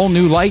Break in a whole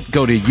new light,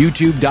 go to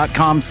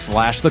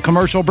youtube.com/The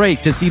Commercial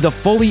Break to see the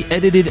fully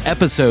edited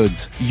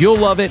episodes. You'll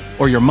love it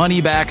or your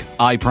money back,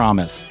 I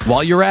promise.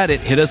 While you're at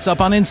it, hit us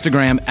up on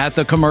Instagram at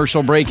The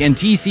Commercial Break and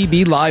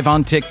TCB Live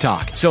on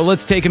TikTok. So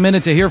let's take a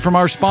minute to hear from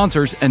our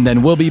sponsors, and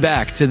then we'll be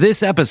back to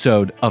this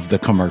episode of The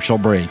Commercial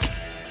Break.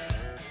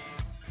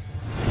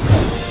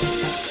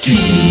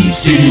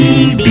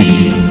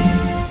 TCB.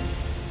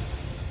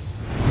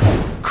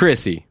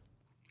 Chrissy.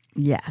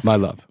 Yes. My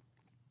love.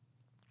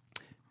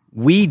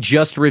 We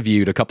just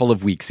reviewed a couple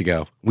of weeks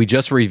ago. We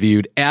just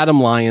reviewed Adam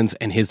Lyons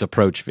and his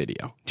approach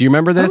video. Do you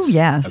remember this? Oh,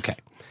 yes. Okay.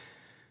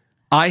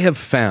 I have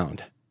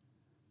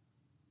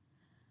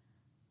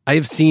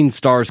seen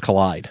stars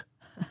collide.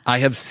 I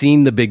have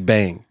seen the Big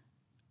Bang.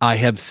 I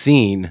have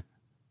seen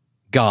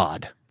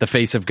God, the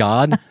face of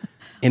God,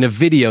 in a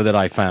video that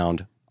I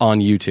found on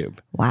YouTube.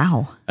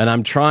 Wow. And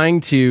I'm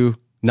trying to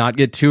not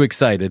get too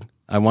excited.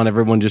 I want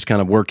everyone to just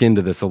kind of work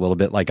into this a little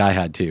bit like I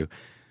had to.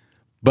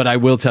 But I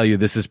will tell you,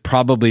 this is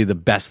probably the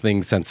best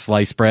thing since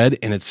sliced bread,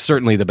 and it's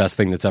certainly the best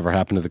thing that's ever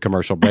happened to The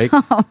Commercial Break.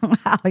 Oh,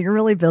 wow. You're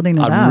really building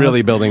it up. I'm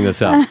really building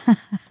this up.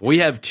 We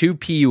have two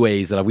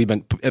PUAs that we've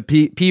been...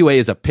 PUA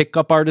is a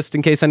pickup artist,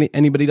 in case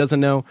anybody doesn't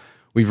know.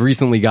 We've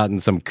recently gotten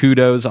some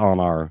kudos on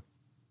our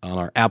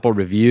Apple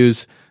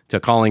reviews to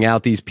calling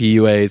out these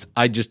PUAs.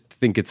 I just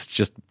think it's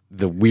just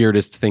the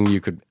weirdest thing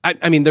you could...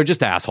 I mean, they're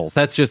just assholes.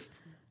 That's just...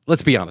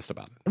 Let's be honest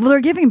about it. Well, they're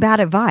giving bad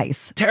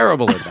advice.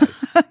 Terrible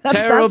advice.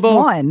 Terrible,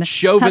 one.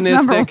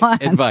 chauvinistic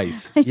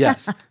advice. Yeah.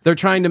 Yes. They're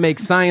trying to make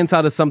science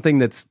out of something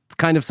that's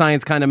kind of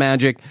science, kind of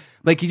magic.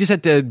 Like, you just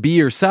have to be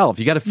yourself.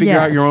 You got to figure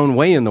out your own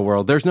way in the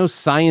world. There's no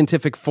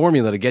scientific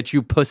formula to get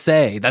you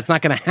pussy. That's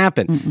not going to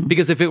happen.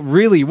 Because if it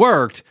really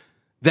worked,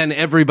 then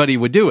everybody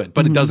would do it.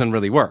 But it doesn't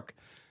really work.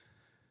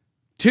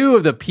 Two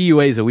of the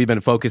PUAs that we've been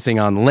focusing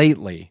on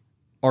lately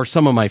are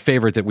some of my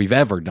favorite that we've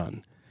ever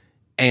done.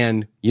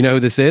 And you know who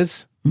this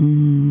is?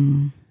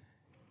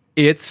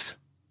 It's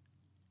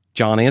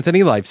John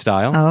Anthony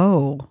Lifestyle.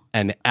 Oh.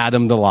 And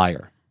Adam the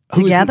Liar.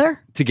 Together?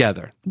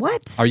 Together.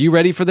 What? Are you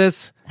ready for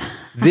this?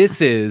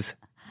 This is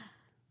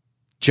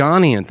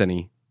John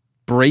Anthony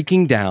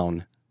breaking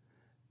down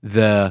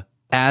the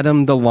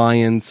Adam the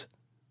Lion's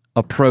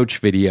approach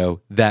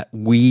video that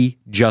we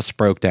just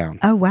broke down.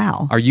 Oh,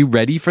 wow. Are you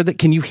ready for that?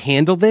 Can you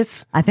handle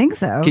this? I think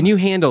so. Can you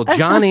handle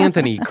John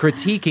Anthony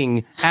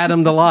critiquing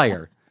Adam the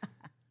Liar?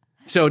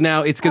 So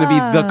now it's going to be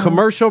The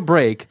Commercial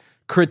Break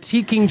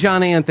critiquing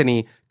John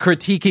Anthony,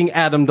 critiquing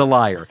Adam the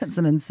Liar. It's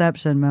an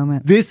inception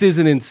moment. This is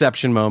an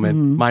inception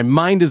moment. My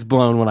mind is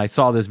blown when I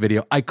saw this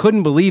video. I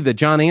couldn't believe that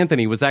John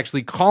Anthony was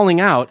actually calling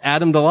out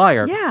Adam the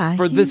Liar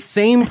for the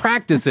same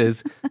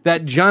practices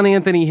that John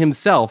Anthony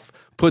himself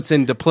puts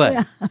into play.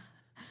 Yeah.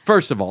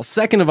 First of all.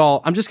 Second of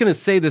all, I'm just going to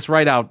say this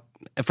right out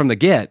from the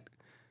get.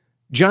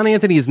 John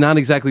Anthony is not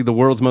exactly the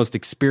world's most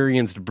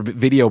experienced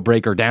video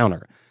breaker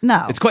downer.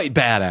 No. It's quite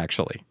bad,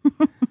 actually.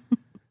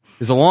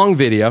 It's a long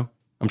video.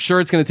 I'm sure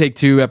it's going to take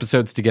 2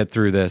 episodes to get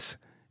through this.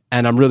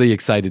 And I'm really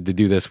excited to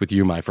do this with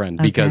you, my friend,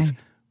 because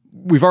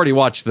we've already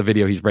watched the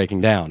video he's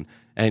breaking down.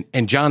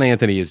 And John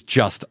Anthony is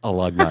just a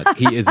lug nut.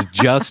 He is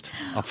just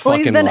a fucking well,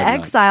 he's been lug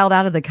exiled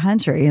out of the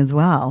country as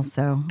well.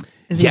 So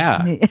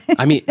yeah.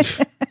 I mean,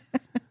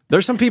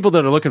 there's some people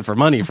that are looking for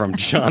money from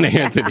John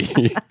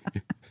Anthony.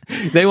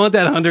 They want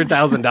that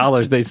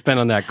 $100,000 they spent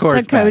on that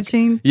course. The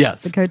coaching? Back.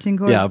 Yes. The coaching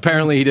course? Yeah,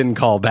 apparently he didn't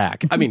call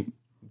back. I mean,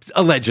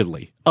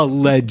 allegedly.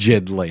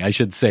 Allegedly, I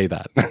should say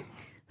that.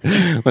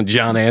 When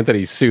John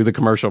Anthony sued The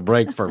Commercial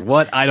Break for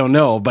what? I don't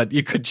know, but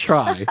you could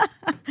try.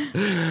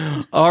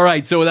 All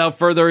right, so without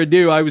further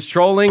ado, I was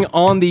trolling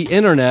on the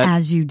internet.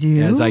 As you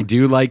do. As I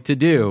do like to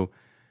do.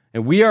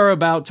 And we are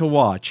about to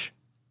watch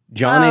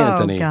John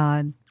Anthony.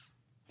 God.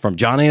 From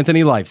John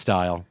Anthony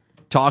Lifestyle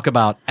talk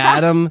about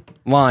Adam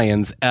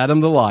Lyons,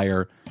 Adam the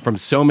Liar, from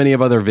so many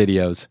of other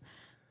videos.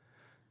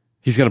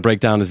 He's going to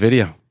break down his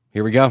video.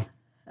 Here we go.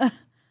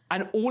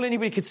 And all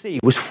anybody could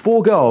see was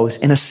 4 girls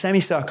in a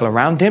semicircle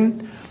around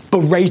him,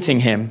 berating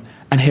him,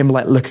 and him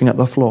like looking at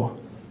the floor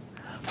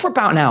for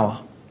about an hour.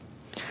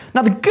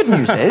 Now, the good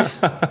news is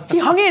he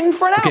hung in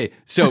for an hour. Okay,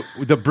 so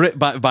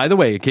by the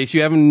way, in case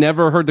you haven't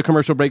never heard the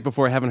commercial break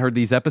before, haven't heard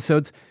these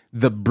episodes,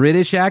 the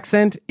British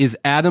accent is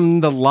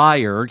Adam the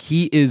Liar.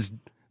 He is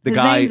the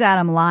guy. His name's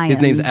Adam Lyons.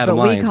 His name's Adam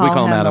Lyons. We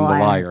call him Adam the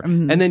Liar.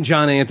 Mm-hmm. And then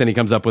John Anthony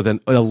comes up with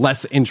a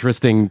less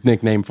interesting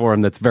nickname for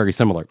him that's very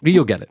similar.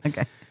 You'll get it.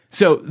 Okay.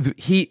 So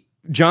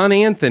John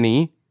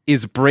Anthony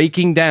is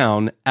breaking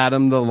down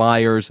Adam the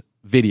Liar's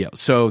video.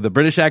 So the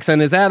British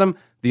accent is Adam.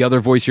 The other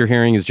voice you're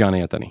hearing is John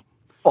Anthony.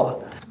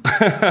 Oh.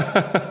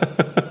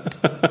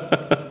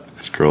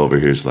 This girl over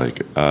here is like,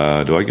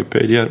 do I get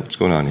paid yet? What's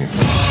going on here?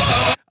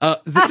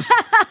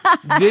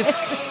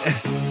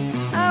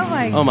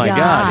 Oh my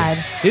God.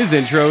 His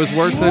intro is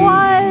worse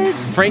than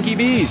Frankie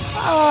B's.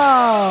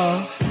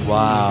 Oh.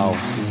 Wow.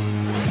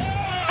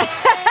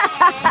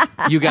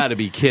 You got to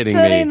be kidding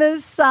me. Putting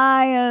the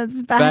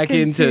science back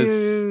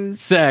into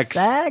sex.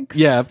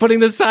 Yeah,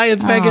 putting the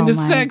science back into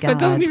sex. God. That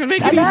doesn't even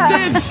make any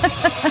sense.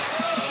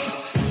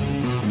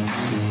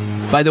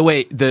 By the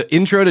way, the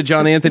intro to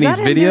John Anthony's is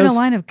that him videos. doing a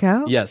line of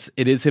coke? Yes,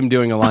 it is him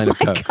doing a line of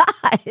coke.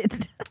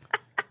 God.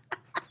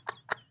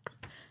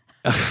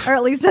 Or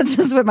at least that's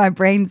just what my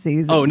brain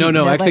sees. Oh,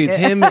 no. Actually, it's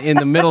him in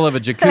the middle of a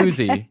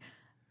jacuzzi. Okay.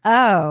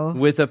 Oh.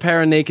 With a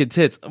pair of naked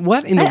tits.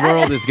 What in the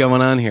world is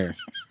going on here?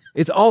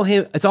 It's all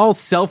him. It's all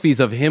selfies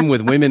of him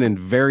with women in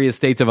various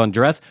states of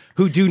undress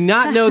who do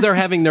not know they're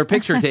having their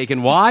picture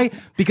taken. Why?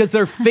 Because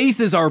their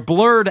faces are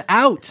blurred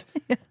out.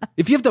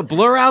 If you have to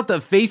blur out the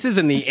faces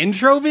in the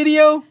intro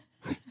video,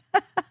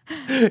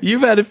 you've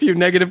had a few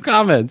negative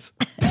comments.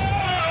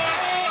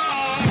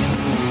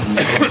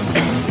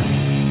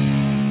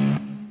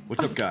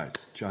 What's up, guys?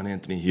 John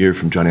Anthony here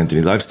from John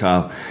Anthony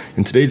Lifestyle.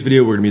 In today's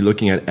video, we're going to be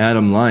looking at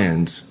Adam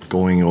Lyons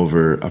going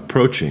over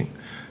approaching.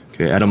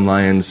 Okay, Adam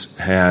Lyons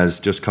has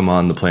just come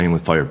on the Playing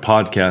with Fire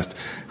podcast,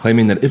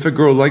 claiming that if a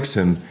girl likes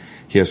him,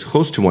 he has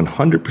close to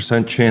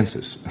 100%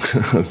 chances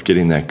of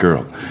getting that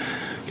girl.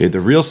 Okay, the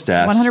real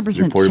stats.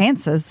 100%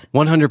 chances.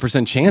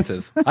 100%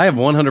 chances. I have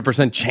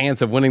 100%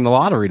 chance of winning the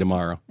lottery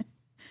tomorrow.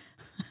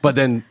 But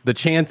then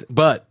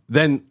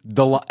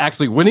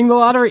actually winning the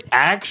lottery,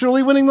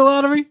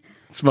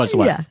 it's much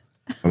less.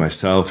 Yeah.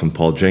 Myself and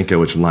Paul Jenka,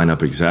 which line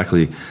up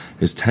exactly,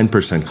 is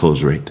 10%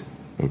 close rate.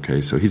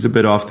 Okay, so he's a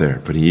bit off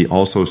there, but he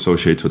also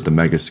associates with the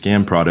mega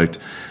scam product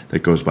that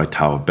goes by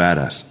Tao of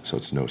Badass, so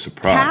it's no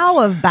surprise. Tao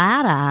of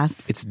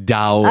Badass. It's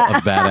Tao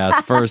of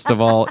Badass. First of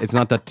all, it's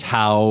not the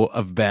Tao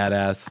of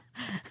Badass.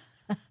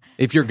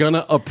 If you're going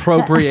to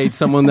appropriate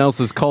someone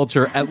else's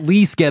culture, at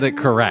least get it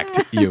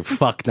correct, you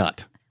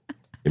fucknut.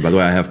 And by the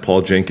way, I have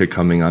Paul Jenka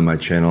coming on my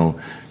channel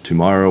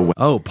tomorrow.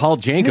 Oh, Paul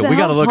Jenka. We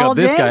got to look up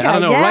this guy. I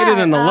don't know. Write it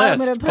in the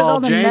list. Paul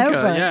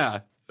Jenka. Yeah.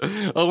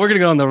 Oh, we're going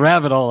to go on the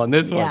rabbit hole on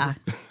this one.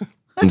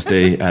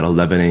 Wednesday at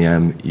 11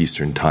 a.m.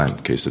 Eastern Time.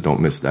 Okay, so don't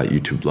miss that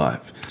YouTube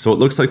Live. So it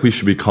looks like we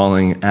should be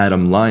calling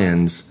Adam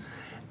Lyons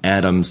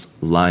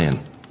Adam's Lion.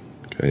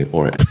 Okay,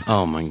 or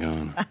oh my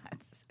God.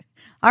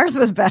 Ours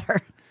was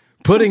better.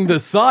 Putting the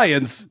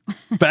science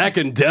back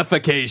in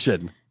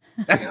defecation.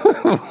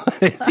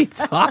 What is he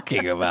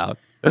talking about?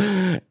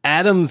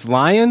 Adam's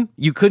Lion?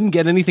 You couldn't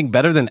get anything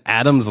better than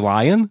Adam's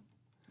Lion?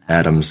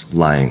 Adam's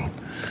Lying.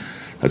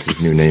 That's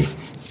his new name.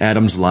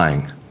 Adam's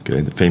Lying.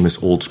 Okay, the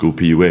famous old school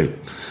PUA.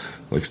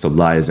 Likes to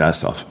lie his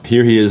ass off.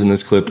 Here he is in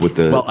this clip with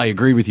the... Well, I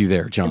agree with you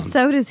there, John. And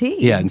so does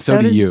he. Yeah, and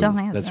so do you.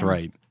 John. That's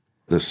right.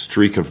 The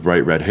streak of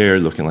bright red hair,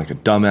 looking like a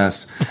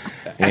dumbass.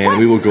 And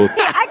we will go...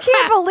 I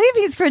can't believe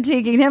he's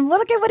critiquing him.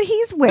 Look at what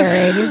he's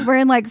wearing. He's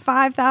wearing like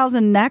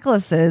 5,000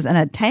 necklaces and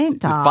a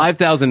tank top.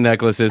 5,000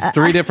 necklaces,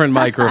 3 different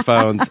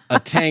microphones, a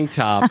tank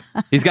top.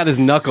 He's got his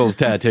knuckles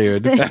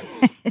tattooed.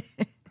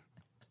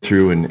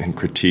 Through and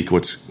critique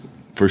what's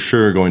for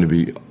sure going to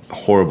be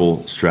horrible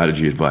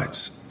strategy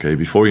advice. Okay,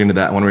 before we get into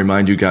that, I want to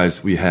remind you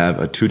guys we have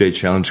a 2-day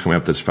challenge coming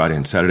up this Friday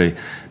and Saturday.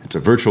 It's a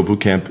virtual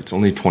boot camp. It's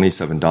only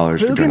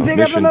 $27 Who for can pick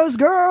up the most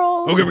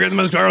girls? Who can pick up the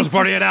most girls in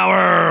 48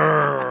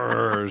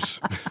 hours?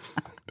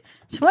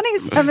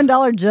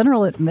 $27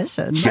 general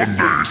admission. Sunday.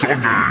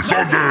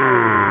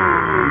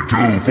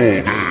 2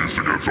 full days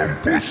to get some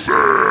pussy.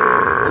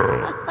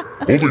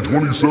 Only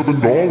 $27.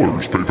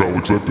 PayPal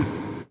accepted.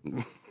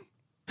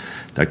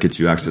 That gets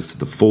you access to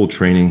the full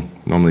training,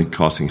 normally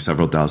costing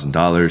several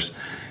 $1,000s.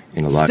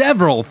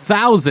 Several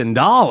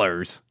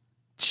 $1,000s?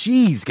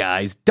 Jeez,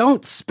 guys,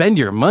 don't spend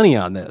your money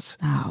on this.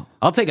 Oh.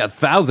 I'll take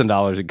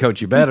 $1,000 and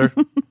coach you better.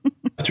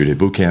 3-day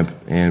boot camp,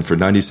 and for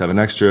 $97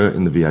 extra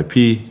in the VIP,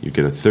 you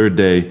get a 3rd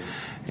day,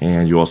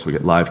 and you also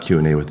get live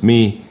Q&A with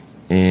me,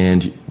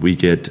 and we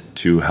get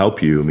to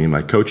help you, me and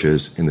my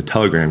coaches, in the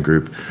Telegram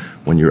group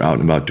when you're out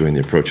and about doing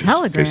the approaches.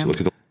 Telegram.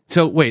 Okay,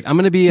 so wait, I'm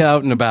going to be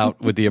out and about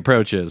with the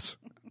approaches,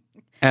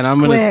 and I'm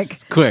going to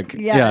quick.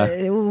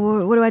 Yeah.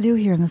 What do I do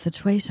here in this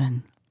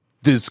situation?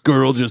 This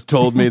girl just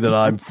told me that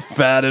I'm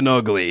fat and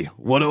ugly.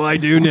 What do I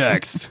do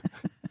next?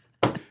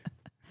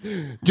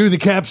 Do the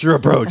capture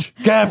approach.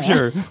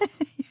 Capture.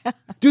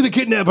 Do the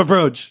kidnap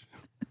approach.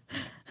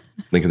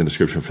 Link in the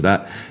description for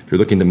that. If you're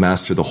looking to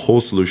master the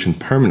whole solution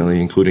permanently,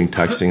 including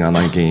texting,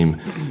 online game,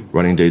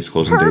 running dates,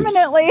 closing dates,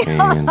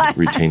 and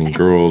retaining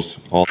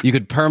girls. You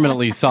could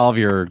permanently solve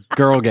your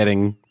girl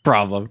getting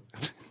problem.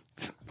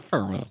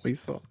 Permanently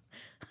solve.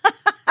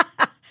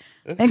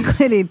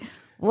 Including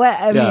what?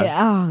 I mean,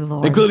 oh,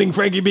 Lord. Including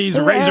Frankie B's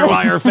razor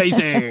wire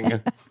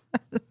facing.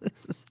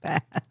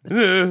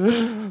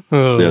 The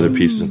other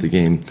pieces of the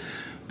game.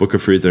 Book a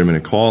free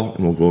 30-minute call,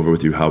 and we'll go over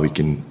with you how we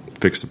can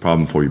fix the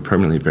problem for you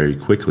permanently very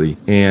quickly.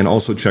 And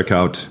also check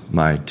out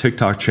my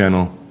TikTok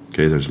channel.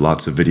 Okay, there's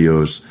lots of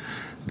videos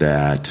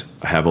that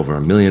have over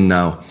 1 million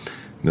now, 1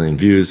 million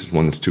views,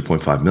 one that's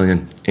 2.5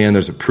 million, and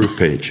there's a proof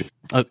page.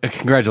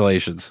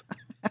 Congratulations.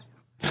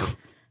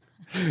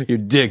 Your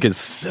dick is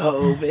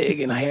so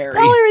big and hairy. The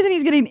only reason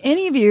he's getting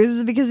any views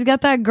is because he's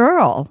got that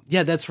girl.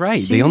 Yeah, that's right.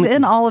 She's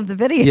in all of the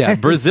videos. Yeah,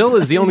 Brazil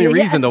is the only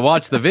reason to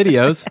watch the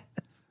videos.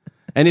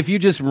 And if you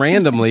just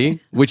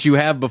randomly, which you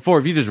have before,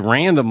 if you just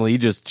randomly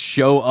just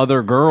show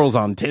other girls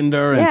on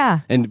Tinder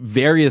and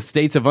various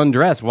states of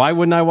undress, why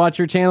wouldn't I watch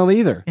your channel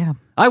either? Yeah.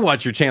 I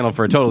watch your channel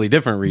for a totally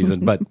different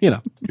reason, but you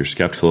know. You're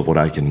skeptical of what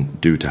I can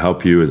do to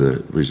help you, or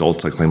the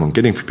results I claim I'm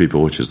getting for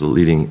people, which is the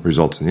leading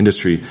results in the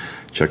industry.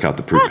 Check out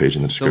the proof page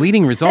in the description. The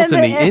leading results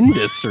in the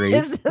industry?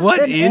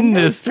 What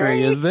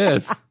industry is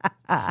this?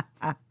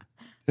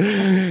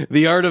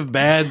 The art of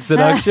bad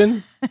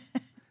seduction?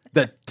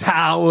 The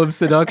Tao of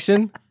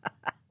seduction?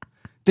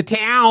 The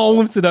Tao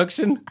of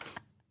seduction?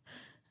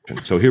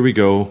 So here we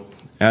go.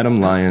 Adam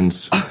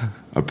Lyons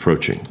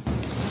approaching.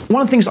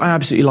 One of the things I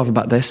absolutely love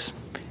about this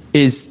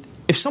is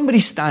if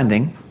somebody's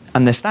standing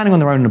and they're standing on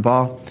their own in a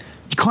bar,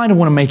 you kind of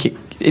want to make it,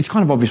 it's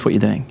kind of obvious what you're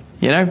doing,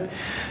 you know?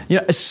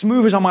 As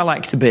smooth as I might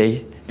like to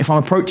be, if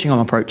I'm approaching, I'm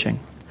approaching.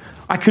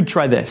 I could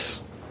try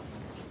this.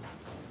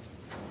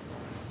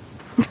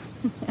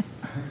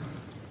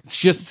 It's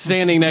just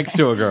standing next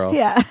to a girl.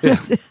 Yeah.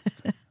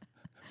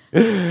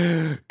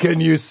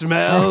 Can you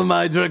smell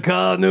my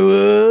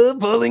Dracarnoa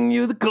pulling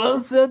you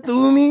closer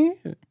to me?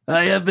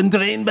 I have been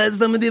trained by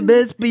some of the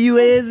best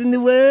PUAs in the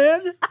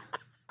world.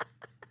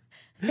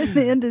 In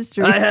the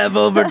industry. I have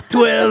over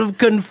 12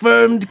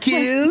 confirmed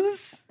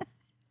kills.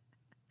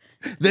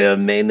 There are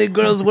mainly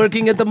girls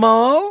working at the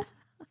mall,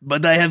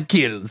 but I have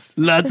kills.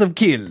 Lots of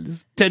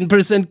kills.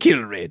 10%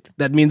 kill rate.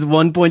 That means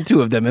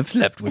 1.2 of them have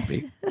slept with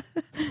me.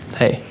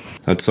 Hey.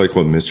 That's like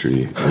what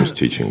Mystery was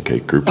teaching, okay?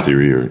 Group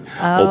theory or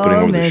opening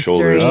over the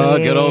shoulders. Oh,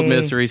 good old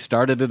Mystery.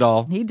 Started it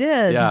all. He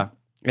did. Yeah.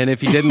 And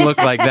if he didn't look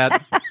like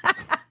that,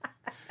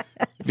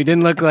 if he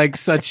didn't look like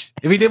such,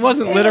 if he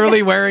wasn't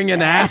literally wearing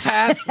an ass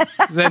hat,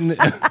 then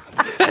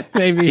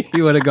maybe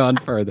he would have gone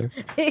further.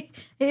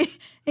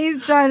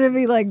 He's trying to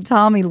be like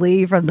Tommy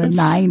Lee from the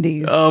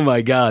 90s. Oh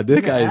my God,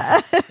 this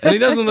guy's, and he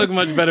doesn't look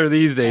much better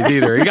these days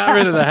either. He got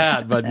rid of the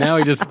hat, but now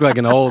he just looks like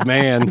an old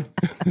man.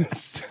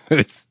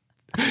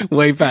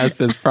 Way past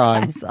his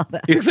prime. I saw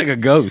that. He looks like a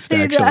ghost,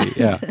 actually.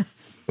 Yeah.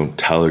 Don't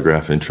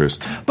telegraph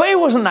interest. But it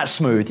wasn't that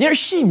smooth.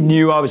 She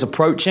knew I was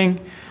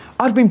approaching.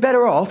 I'd been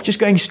better off just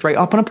going straight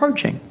up and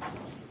approaching.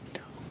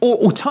 Or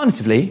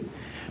alternatively,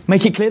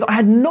 make it clear that I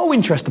had no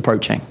interest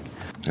approaching.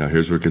 Now,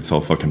 here's where it gets all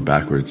fucking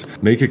backwards.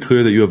 Make it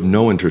clear that you have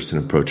no interest in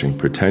approaching.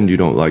 Pretend you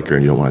don't like her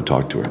and you don't want to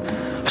talk to her.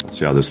 Let's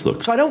see how this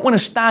looks. So I don't want to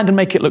stand and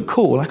make it look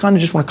cool. I kind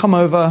of just want to come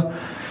over,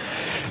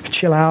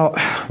 chill out,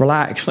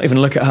 relax, not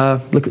even look at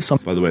her, look at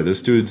something. By the way,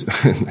 this dude's,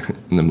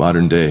 in the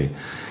modern day,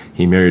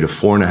 he married a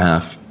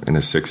 4.5 and a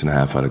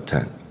 6.5 out of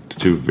 10. It's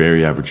two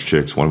very average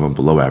chicks, one of them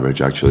below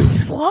average, actually.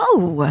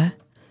 Whoa.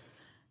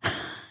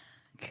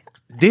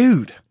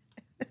 Dude.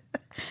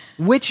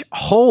 Which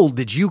hole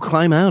did you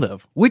climb out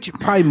of? Which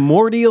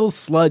primordial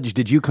sludge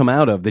did you come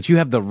out of that you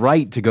have the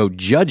right to go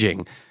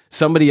judging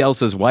somebody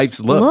else's wife's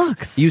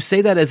looks? You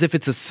say that as if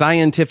it's a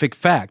scientific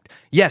fact.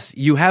 Yes,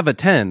 you have a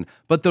 10,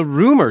 but the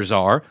rumors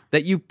are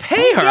that you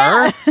pay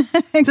her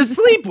to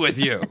sleep with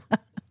you.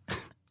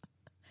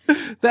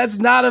 That's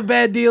not a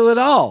bad deal at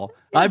all.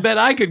 I bet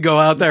I could go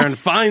out there and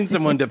find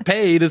someone to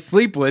pay to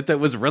sleep with that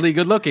was really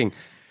good looking.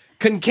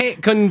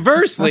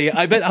 Conversely,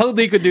 I bet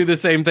Hoadley could do the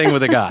same thing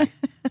with a guy.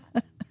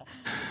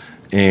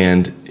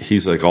 And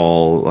he's like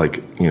all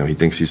like, he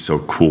thinks he's so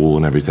cool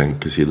and everything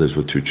because he lives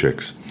with 2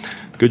 chicks.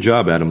 Good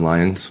job, Adam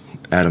Lyons.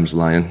 Adam's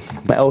lion.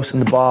 What else in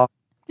the bar?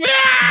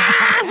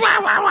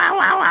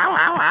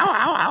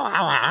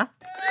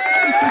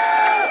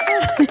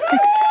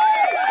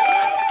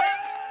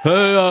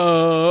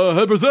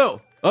 Hey,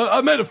 Brazil,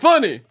 I made it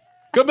funny.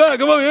 Come back,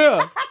 come over here.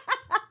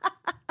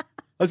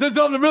 I said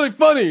something really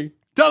funny.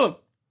 Tell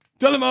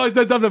him I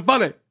said something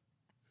funny.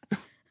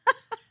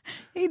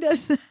 He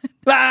does.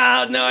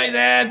 Loud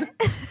noises.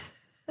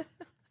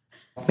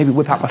 Maybe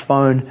whip out my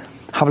phone,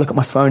 have a look at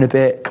my phone a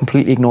bit,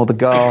 completely ignore the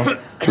girl,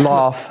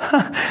 laugh.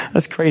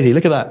 That's crazy.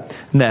 Look at that.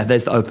 And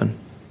there's the open.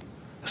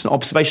 It's an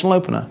observational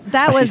opener.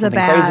 That was a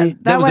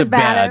bad. That was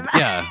bad.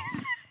 Yeah.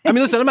 I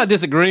mean, listen, I'm not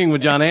disagreeing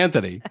with John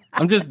Anthony.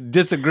 I'm just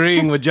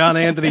disagreeing with John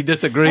Anthony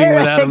disagreeing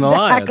with Adam the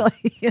Lion.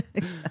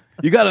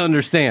 You got to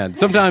understand,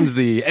 sometimes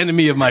the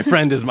enemy of my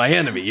friend is my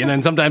enemy, and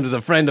then sometimes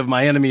the friend of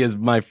my enemy is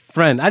my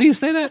friend. How do you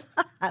say that?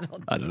 I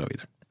don't know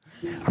either.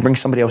 I bring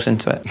somebody else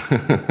into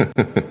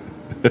it.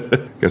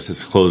 I guess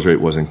his close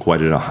rate wasn't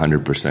quite at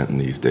 100% in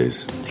these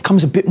days. It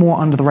comes a bit more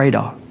under the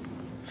radar.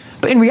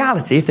 But in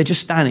reality, if they're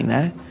just standing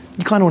there,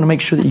 you kind of want to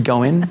make sure that you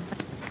go in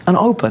and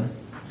open.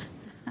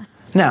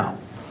 Now,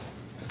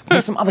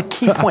 there's some other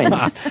key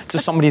points to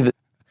somebody that...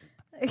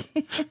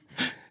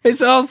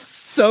 It's all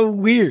so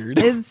weird.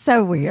 It's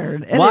so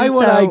weird. Why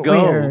would I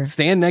go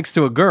stand next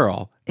to a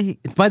girl?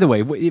 By the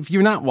way, if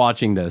you're not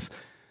watching this,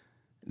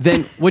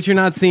 then what you're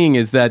not seeing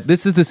is that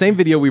this is the same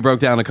video we broke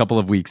down a couple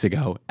of weeks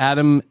ago.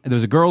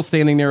 There's a girl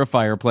standing near a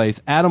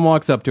fireplace. Adam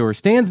walks up to her,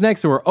 stands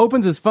next to her,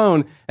 opens his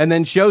phone, and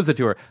then shows it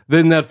to her.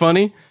 Isn't that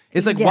funny?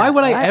 It's like, why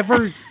would I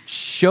ever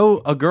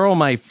show a girl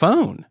my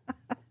phone?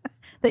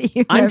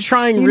 I'm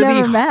trying really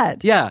hard.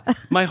 Met. Yeah.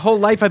 My whole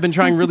life I've been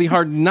trying really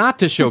hard not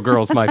to show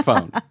girls my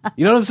phone.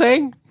 You know what I'm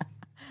saying?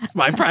 It's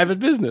my private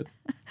business.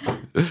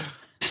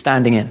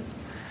 Standing in.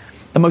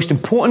 The most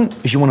important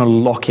is you want to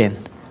lock in.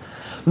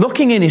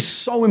 Locking in is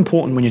so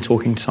important when you're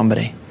talking to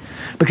somebody.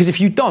 Because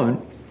if you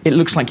don't, it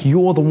looks like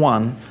you're the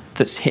one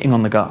that's hitting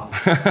on the girl.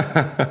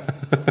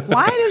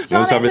 Why does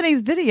John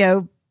Anthony's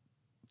video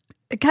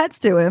cuts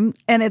to him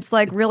and it's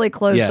like really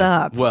close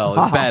up?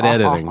 Well, it's bad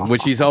editing,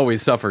 which he's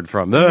always suffered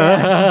from. He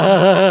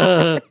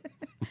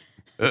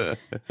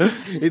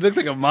looks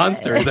like a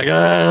monster. He's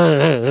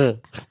like,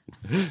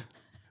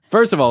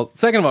 First of all,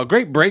 second of all,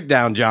 great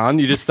breakdown, John.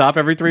 You just stop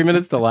every 3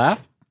 minutes to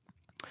laugh.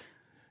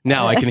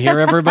 Now I can hear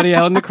everybody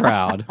out in the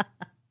crowd.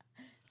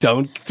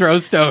 Don't throw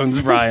stones,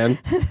 Brian.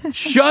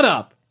 Shut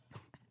up.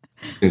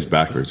 It's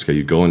backwards. Okay,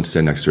 you go and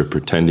sit next to her,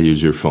 pretend to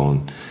use your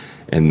phone,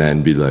 and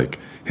then be like,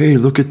 "Hey,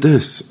 look at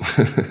this."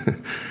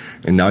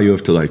 And now you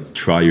have to like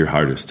try your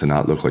hardest to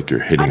not look like you're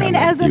hitting. I mean,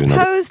 on them, as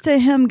opposed to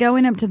him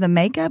going up to the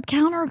makeup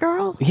counter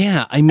girl.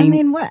 Yeah, I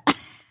mean what?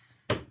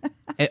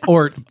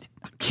 Or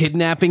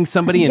kidnapping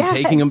somebody and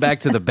taking them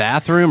back to the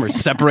bathroom, or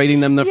separating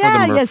them from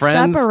their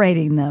friends.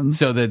 Separating them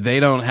so that they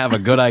don't have a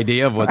good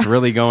idea of what's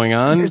really going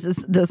on. You're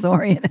just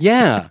disoriented.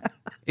 Yeah,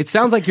 it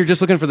sounds like you're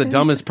just looking for the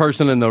dumbest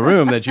person in the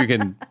room that you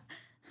can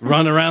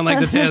run around like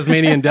the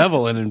Tasmanian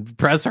devil and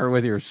impress her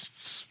with your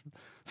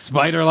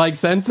spider-like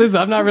senses.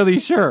 I'm not really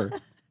sure.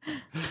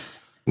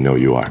 No,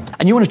 you are.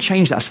 And you want to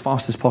change that as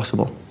fast as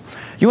possible.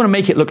 You want to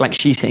make it look like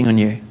she's hitting on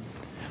you.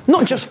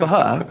 Not just for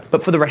her,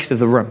 but for the rest of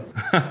the room.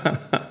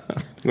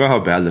 Well, how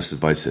bad this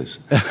advice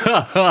is.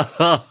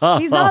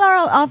 He's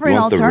not offering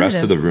you want alternative. the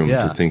rest of the room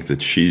to think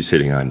that she's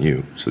hitting on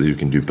you so that you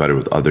can do better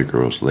with other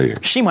girls later.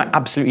 She might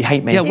absolutely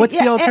hate me. Yeah, what's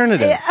the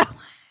alternative?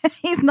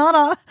 He's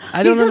not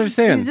I don't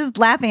understand. He's just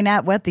laughing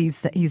at what he's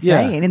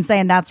saying and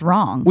saying that's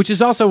wrong. Which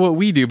is also what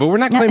we do, but we're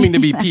not claiming to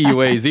be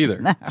PUAs either.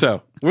 No.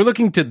 So we're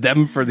looking to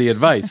them for the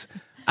advice.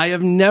 I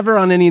have never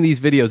on any of these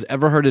videos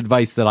ever heard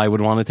advice that I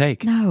would want to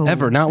take. No.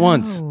 Ever. Not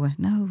once.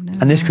 No.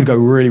 And this could go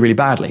really, really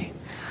badly.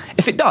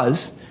 If it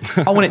does,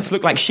 I want it to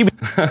look like she was...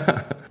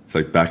 It's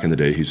like back in the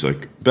day, he's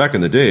like, back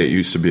in the day, it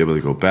used to be able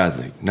to go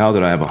badly. Now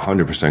that I have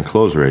 100%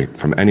 close rate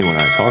from anyone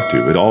I talk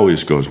to, it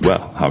always goes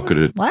well. How could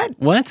it...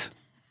 What?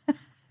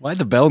 Why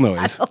the bell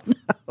noise? I don't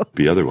know.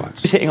 Be otherwise.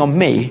 She's hitting on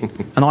me,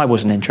 and I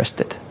wasn't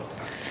interested.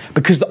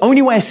 Because the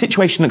only way a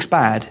situation looks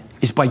bad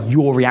is by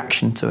your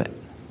reaction to it.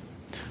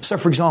 So,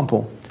 for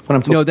example, when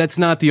I'm talking... No, that's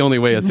not the only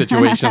way a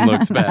situation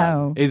looks bad,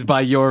 No. is by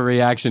your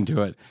reaction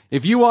to it.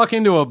 If you walk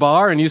into a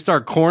bar and you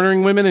start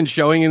cornering women and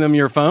showing them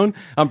your phone,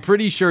 I'm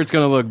pretty sure it's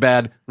going to look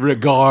bad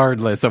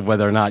regardless of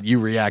whether or not you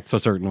react a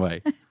certain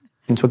way.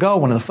 Into a girl,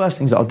 one of the first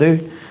things that I'll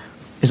do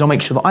is I'll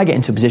make sure that I get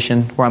into a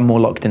position where I'm more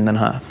locked in than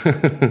her.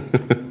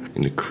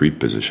 In the creep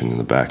position in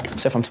the back.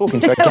 So if I'm talking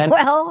to her again...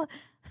 Well...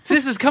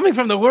 This is coming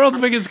from the world's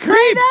biggest creep.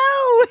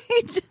 I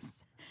know.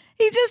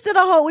 He just did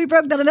a whole... We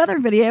broke down another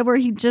video where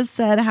he just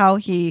said how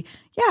he...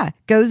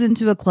 goes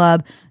into a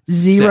club,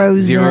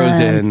 zeroes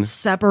in,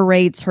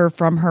 separates her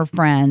from her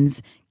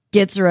friends,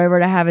 gets her over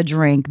to have a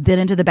drink, then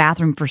into the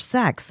bathroom for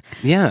sex.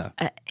 Yeah.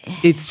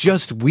 It's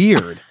just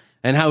weird.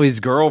 And how his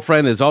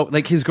girlfriend is all...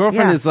 Like, his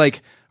girlfriend is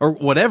like... Or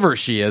whatever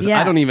she is.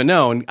 I don't even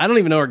know. And I don't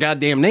even know her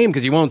goddamn name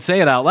because he won't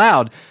say it out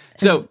loud.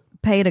 So... It's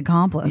paid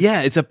accomplice.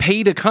 Yeah, it's a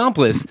paid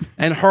accomplice.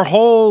 And her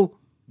whole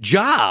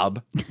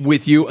job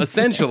with you,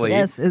 essentially,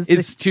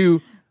 is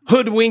to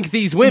hoodwink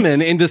these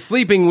women into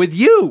sleeping with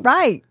you.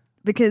 Right.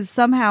 Because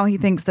somehow he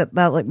thinks that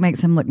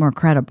makes him look more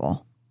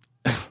credible.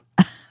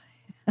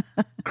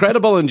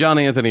 Credible and John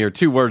Anthony are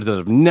two words that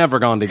have never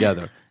gone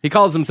together. He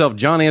calls himself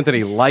John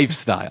Anthony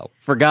Lifestyle.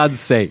 For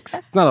God's sakes.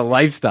 It's not a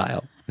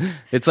lifestyle.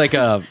 It's like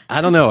a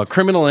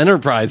criminal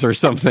enterprise or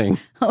something.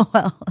 Oh,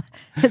 well,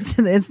 it's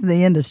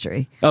the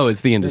industry. Oh,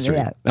 it's the industry.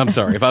 Yeah. I'm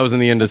sorry. If I was in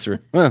the industry,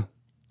 well,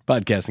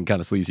 podcasting kind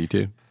of sleazy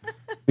too.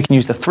 We can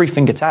use the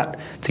 3-finger tap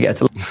to get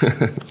to...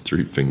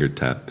 3-finger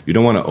tap. You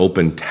don't want to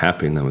open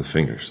tapping them with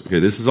fingers. Okay,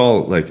 this is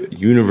all like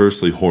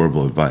universally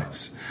horrible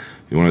advice.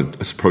 You want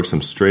to approach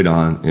them straight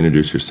on,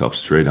 introduce yourself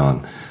straight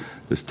on.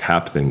 this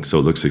tap thing, so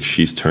it looks like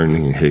she's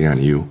turning and hitting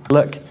on you.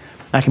 Look,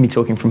 I can be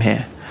talking from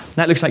here.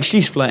 That looks like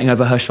she's flirting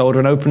over her shoulder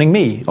and opening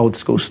me, old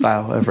school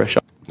style, over her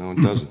shoulder. No, it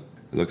doesn't.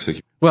 It looks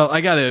like... Well,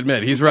 I got to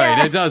admit, he's right.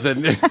 Yeah. It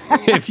doesn't.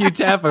 If you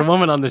tap a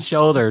woman on the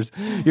shoulders,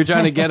 you're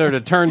trying to get her to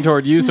turn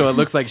toward you so it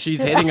looks like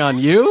she's hitting on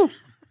you?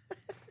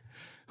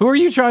 Who are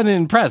you trying to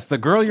impress? The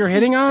girl you're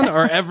hitting on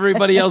or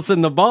everybody else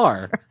in the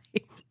bar?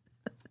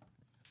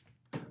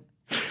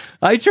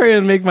 I try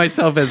and make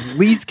myself as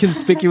least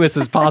conspicuous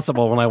as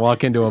possible when I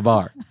walk into a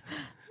bar.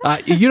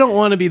 You don't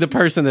want to be the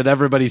person that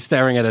everybody's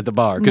staring at the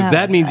bar, because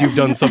that means you've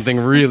done something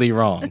really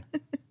wrong.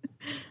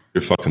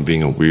 You're fucking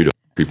being a weirdo,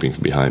 creeping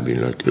from behind, being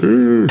like...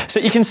 Urgh. So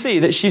you can see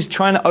that she's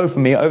trying to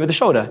open me over the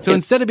shoulder. So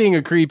instead of being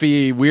a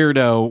creepy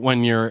weirdo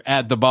when you're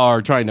at the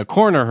bar trying to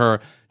corner her,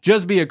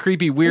 just be a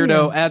creepy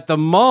weirdo at the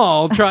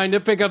mall trying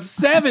to pick up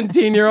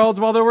 17-year-olds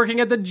while they're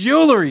working at the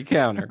jewelry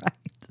counter.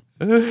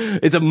 Right.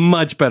 It's a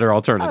much better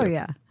alternative. Oh,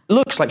 yeah.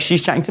 Looks like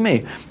she's chatting to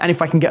me. And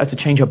if I can get her to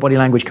change her body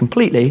language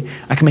completely,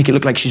 I can make it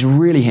look like she's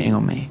really hitting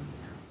on me.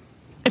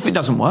 If it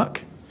doesn't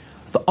work,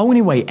 the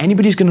only way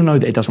anybody's going to know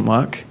that it doesn't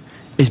work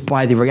is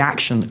by the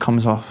reaction that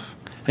comes off.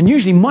 And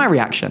usually my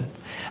reaction,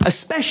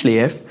 especially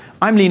if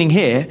I'm leaning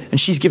here and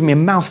she's giving me a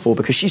mouthful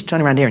because she's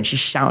turning around here and she's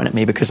shouting at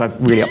me because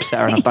I've really upset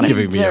her and I've done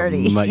giving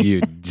it. Me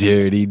you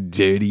dirty,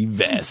 dirty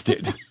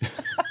bastard.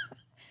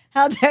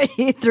 How dare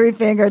you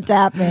 3-finger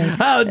tap me?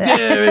 How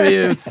dare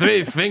you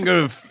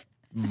 3-finger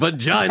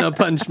vagina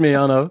punch me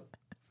on a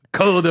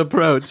cold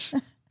approach.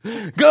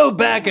 Go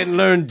back and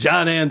learn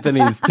John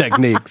Anthony's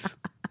techniques.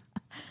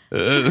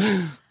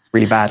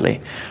 Really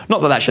badly.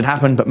 Not that that should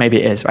happen, but maybe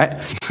it is, right?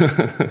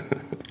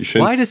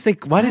 Why does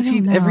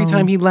he every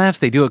time he laughs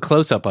they do a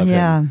close-up of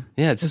him?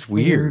 Yeah, it's just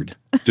weird.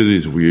 Do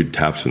these weird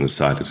taps on the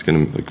side. It's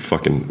gonna like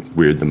fucking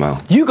weird them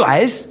out. You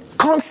guys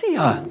can't see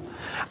her.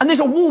 And there's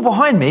a wall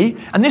behind me,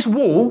 and this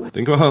wall...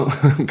 Think about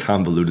how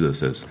convoluted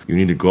this is. You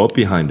need to go up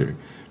behind her,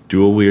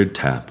 do a weird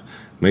tap,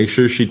 make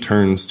sure she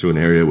turns to an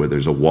area where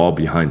there's a wall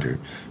behind her,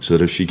 so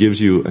that if she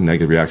gives you a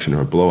negative reaction or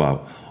a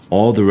blowout,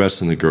 all the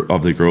rest of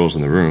the girls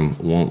in the room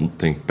won't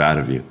think bad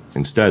of you.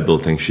 Instead, they'll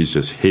think she's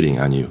just hitting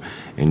on you,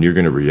 and you're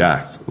going to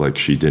react like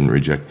she didn't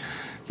reject.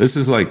 This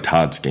is like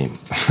Todd's game.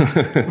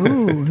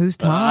 Ooh, who's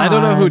Todd? I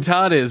don't know who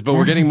Todd is, but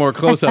we're getting more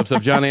close-ups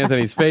of John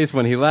Anthony's face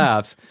when he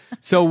laughs.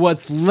 So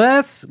what's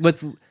less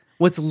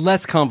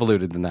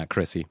convoluted than that,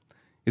 Chrissy,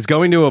 is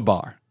going to a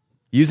bar,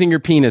 using your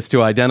penis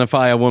to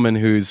identify a woman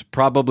who's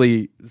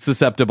probably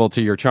susceptible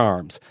to your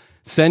charms.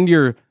 Send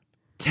your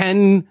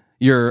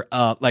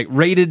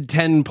rated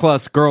 10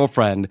 plus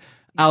girlfriend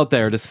out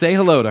there to say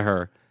hello to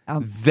her,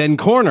 then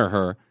corner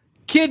her,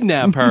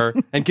 kidnap her,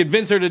 and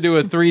convince her to do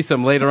a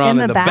threesome later on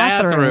in the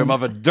bathroom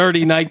of a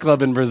dirty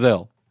nightclub in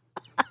Brazil.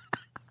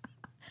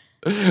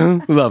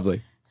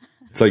 Lovely.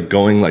 It's like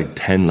going like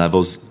 10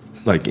 levels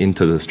like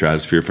into the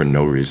stratosphere for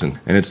no reason.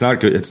 And it's not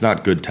good. It's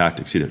not good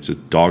tactics either. It's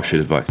just dog shit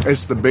advice.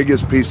 It's the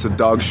biggest piece of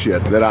dog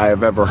shit that I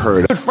have ever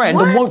heard. Good friend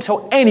and won't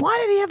tell anyone. Why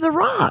did he have the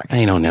rock?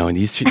 I don't know.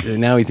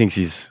 Now he thinks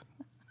he's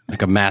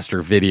like a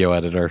master video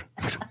editor.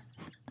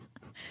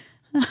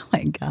 Oh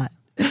my God.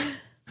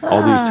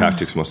 All these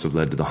tactics must have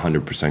led to the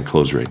 100%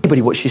 close rate.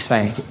 Anybody, what she's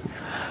saying.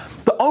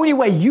 The only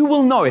way you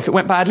will know if it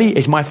went badly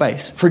is my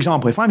face. For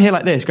example, if I'm here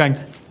like this going,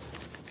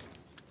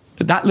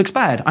 that looks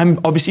bad,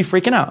 I'm obviously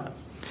freaking out.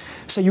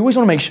 So you always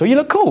want to make sure you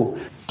look cool.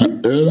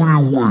 The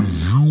only way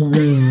you will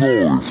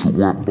know if it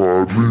went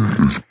badly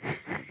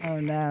is... Oh,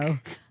 no.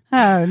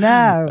 Oh,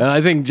 no.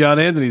 I think John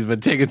Anthony's been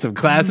taking some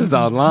classes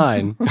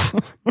online.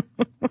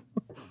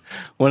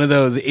 One of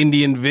those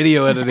Indian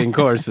video editing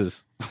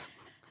courses.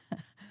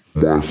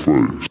 My face.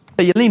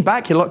 So you lean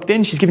back, you're locked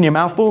in, she's giving you a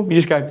mouthful, you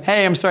just go,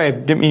 hey, I'm sorry, I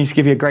didn't mean to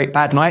give you a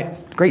bad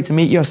night. Great to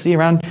meet you, I'll see you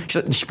around.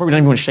 She probably doesn't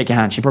even want to shake your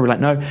hand. She's probably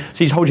like, no.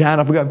 So you just hold your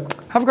hand up and go,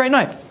 have a great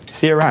night.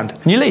 See you around.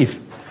 And you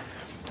leave.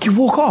 You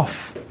walk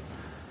off.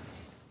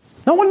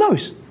 No one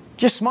knows.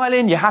 You're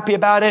smiling, you're happy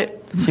about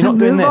it. You're not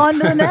doing this. Move on to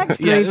the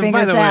next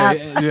 3-finger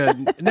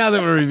tap. Now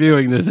that we're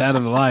reviewing this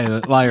Adam the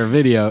Liar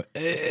video,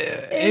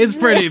 it's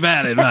pretty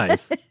bad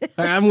advice.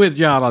 I'm with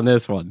John on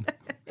this one.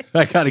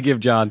 I got to give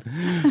John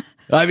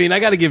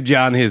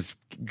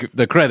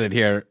the credit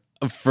here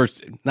for,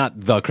 not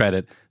the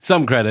credit,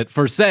 some credit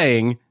for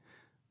saying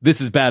this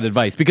is bad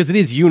advice, because it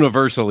is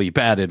universally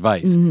bad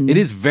advice. Mm-hmm. It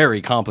is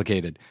very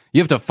complicated.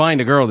 You have to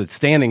find a girl that's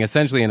standing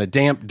essentially in a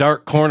damp,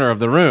 dark corner of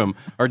the room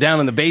or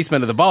down in the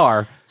basement of the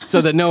bar so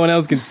that no one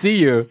else can see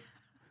you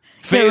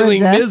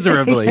failing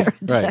miserably.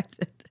 Right.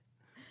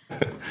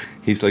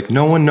 He's like,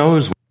 no one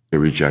knows when they're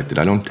rejected.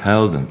 I don't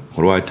tell them.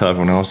 What do I tell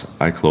everyone else?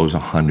 I close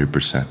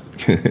 100%.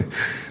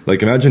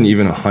 Like, imagine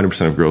even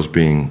 100% of girls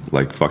being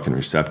like fucking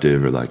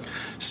receptive or like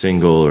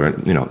single, or,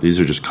 you know, these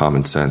are just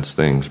common sense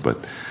things, but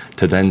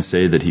to then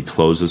say that he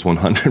closes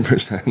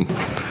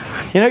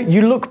 100%. You know,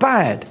 you look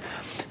bad.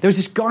 There was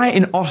this guy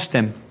in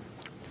Austin,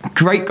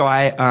 great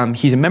guy.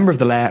 He's a member of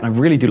the Lair, and I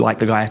really do like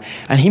the guy.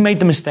 And he made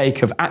the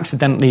mistake of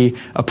accidentally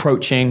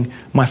approaching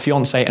my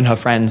fiance and her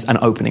friends and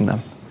opening them.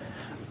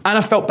 And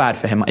I felt bad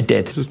for him. I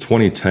did. This is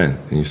 2010,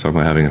 and you're talking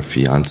about having a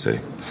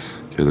fiance.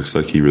 Okay, looks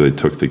like he really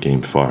took the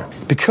game far.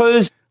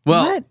 Because...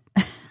 Well,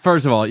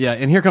 first of all, yeah,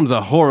 and here comes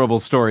a horrible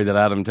story that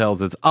Adam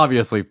tells. It's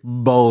obviously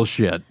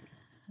bullshit.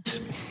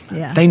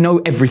 Yeah. They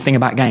know everything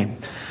about game.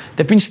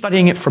 They've been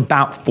studying it for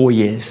about 4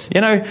 years.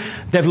 You know,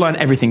 they've learned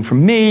everything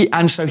from me,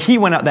 and so he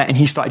went out there and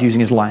he started using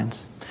his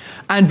lines.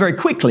 And very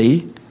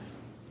quickly,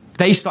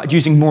 they started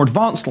using more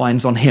advanced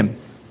lines on him.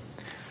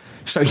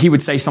 So he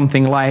would say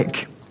something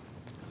like,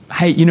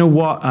 hey, you know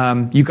what,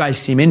 you guys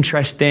seem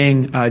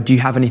interesting. Do you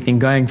have anything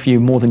going for you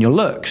more than your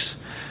looks?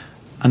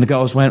 And the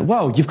girls went,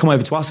 well, you've come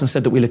over to us and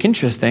said that we look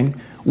interesting.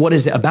 What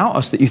is it about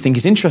us that you think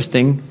is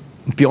interesting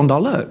beyond our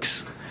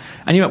looks?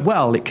 And he went,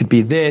 well, it could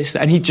be this.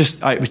 And he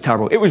just, it was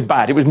terrible. It was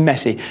bad. It was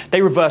messy.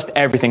 They reversed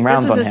everything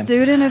round on him. This was a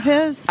student of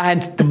his?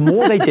 And the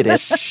more they did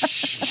it...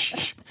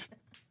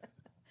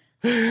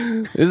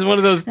 This is one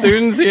of those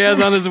students he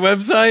has on his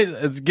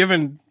website. It's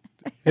giving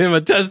him a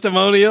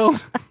testimonial.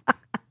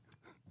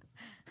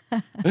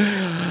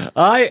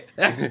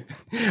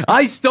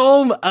 I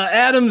stole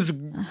Adam's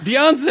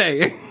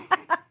fiance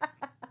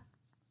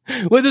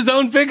with his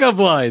own pickup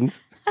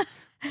lines.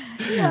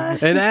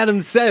 And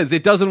Adam says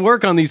it doesn't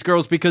work on these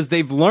girls because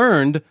they've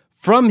learned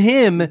from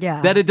him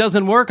that it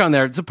doesn't work on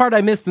there. It's a part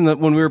I missed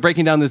when we were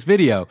breaking down this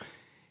video.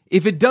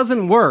 If it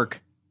doesn't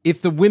work,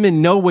 if the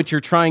women know what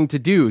you're trying to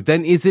do,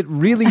 then is it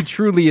really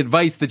truly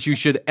advice that you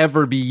should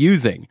ever be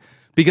using?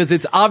 Because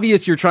it's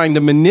obvious you're trying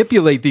to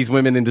manipulate these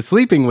women into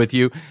sleeping with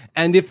you.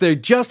 And if they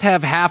just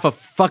have half a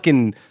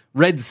fucking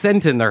red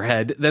cent in their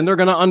head, then they're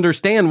going to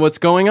understand what's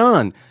going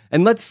on.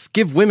 And let's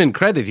give women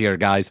credit here,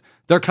 guys.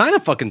 They're kind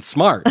of fucking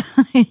smart.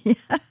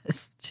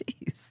 Yes,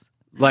 jeez.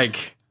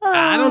 Like,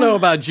 I don't know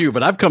about you,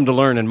 but I've come to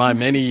learn in my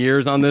many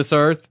years on this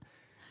earth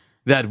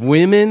that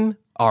women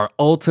are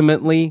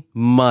ultimately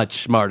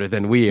much smarter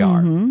than we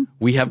are. Mm-hmm.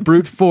 We have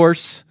brute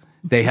force.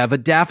 They have a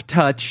daft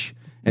touch.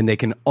 And they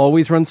can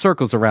always run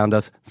circles around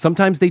us.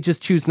 Sometimes they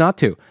just choose not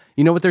to.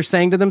 You know what they're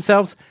saying to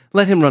themselves?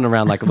 Let him run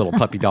around like a little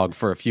puppy dog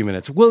for a few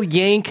minutes. We'll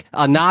yank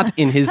a knot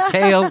in his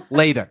tail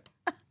later.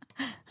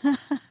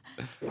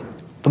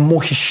 The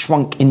more he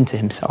shrunk into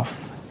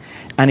himself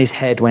and his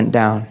head went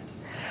down.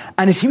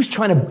 And as he was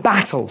trying to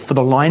battle for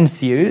the lines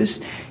to use,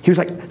 he was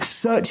like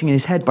searching in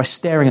his head by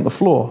staring at the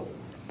floor.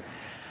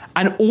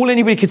 And all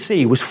anybody could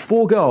see was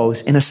 4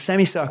 girls in a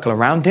semicircle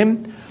around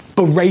him,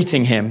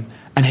 berating him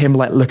and him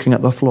like looking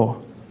at the floor.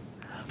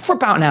 For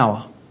about an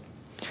hour.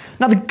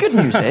 Now, the good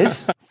news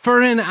is...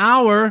 For an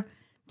hour?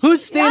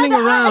 Who's standing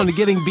around and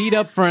getting beat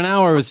up for an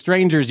hour with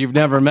strangers you've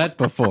never met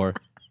before?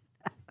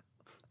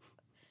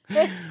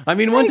 I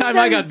mean, one time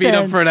I got beat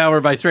up for an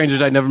hour by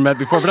strangers I'd never met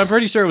before, but I'm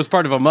pretty sure it was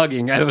part of a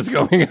mugging that was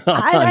going on.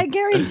 I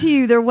guarantee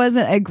you there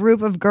wasn't a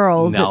group of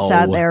girls that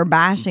sat there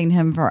bashing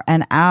him for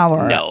an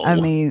hour. No. I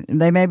mean,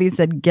 they maybe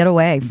said, get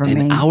away from me.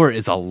 An hour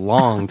is a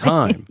long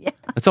time. Yeah.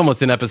 It's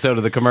almost an episode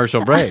of The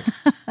Commercial Break.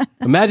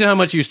 Imagine how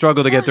much you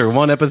struggle to get through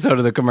one episode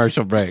of The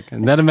Commercial Break.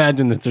 And then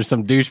imagine that there's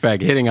some douchebag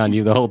hitting on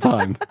you the whole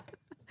time.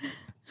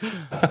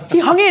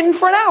 He hung in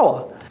for an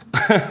hour.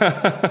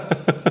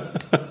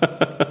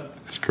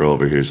 This girl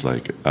over here is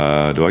like,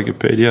 do I get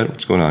paid yet?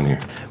 What's going on here?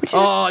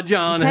 Oh,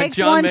 John. Takes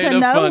John one made to it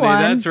know funny.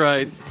 one. That's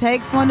right.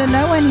 Takes one to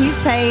know one. He's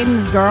paying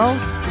his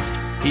girls.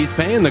 He's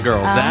paying the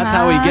girls. That's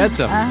how he gets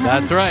them.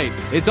 That's right.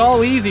 It's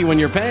all easy when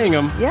you're paying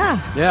them. Yeah.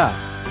 Yeah.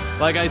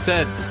 Like I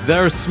said,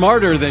 they're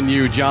smarter than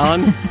you,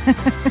 John.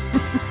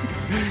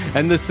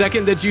 And the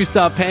second that you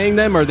stop paying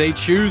them or they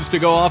choose to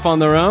go off on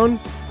their own,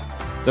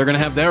 they're going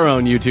to have their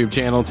own YouTube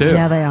channel, too.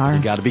 Yeah, they are.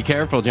 You got to be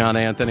careful, John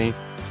Anthony.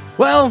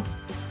 Well,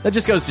 that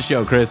just goes to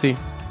show, Chrissy.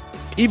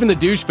 Even the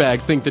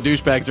douchebags think the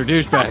douchebags are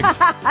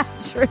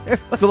douchebags. True.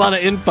 There's a lot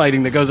of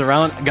infighting that goes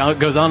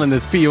on in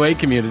this PUA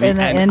community. In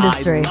the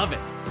industry. I love it.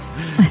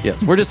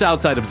 Yes, we're just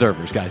outside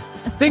observers, guys.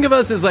 Think of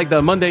us as like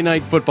the Monday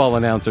Night Football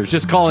announcers,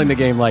 just calling the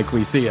game like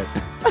we see it.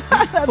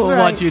 We'll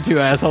watch you two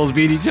assholes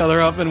beat each other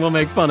up, and we'll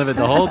make fun of it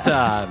the whole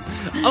time.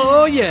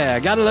 Oh, yeah,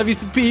 gotta love you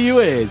some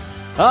PUAs.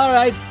 All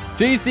right,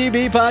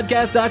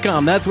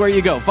 tcbpodcast.com. That's where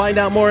you go. Find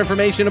out more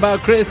information about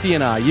Chrissy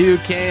and I. You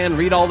can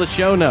read all the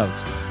show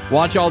notes,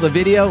 watch all the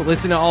video,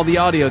 listen to all the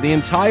audio. The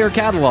entire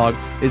catalog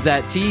is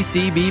at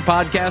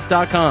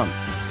tcbpodcast.com.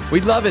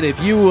 We'd love it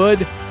if you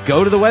would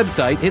go to the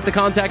website, hit the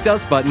Contact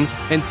Us button,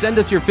 and send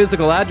us your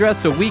physical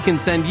address so we can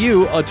send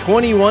you a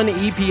 21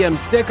 EPM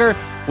sticker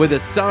with a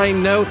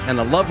signed note and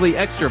a lovely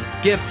extra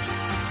gift.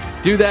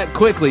 Do that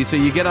quickly so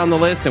you get on the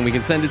list and we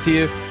can send it to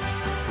you.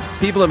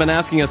 People have been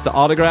asking us to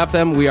autograph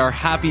them. We are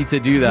happy to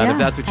do that if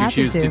that's what you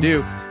choose to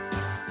do.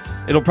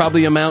 It'll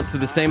probably amount to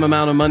the same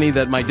amount of money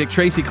that my Dick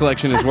Tracy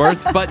collection is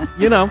worth, but,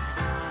 you know,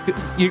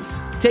 you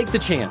take the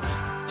chance.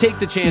 Take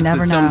the chance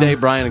that someday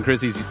Brian and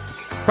Chrissy's...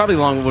 Probably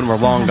when we're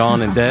long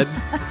gone and dead,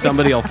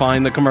 somebody will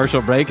find the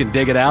commercial break and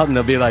dig it out, and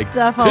they'll be like,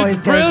 "Stuff always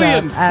it's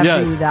brilliant." Goes up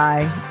after you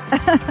die.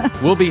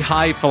 We'll be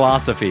high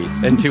philosophy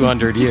in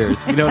 200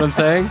 years. You know what I'm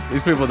saying?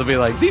 These people will be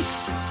like, "These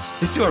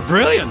two are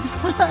brilliant."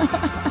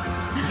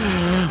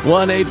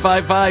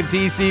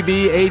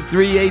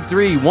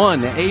 1-855-TCB-8383.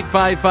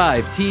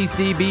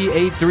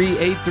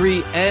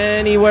 1-855-TCB-8383.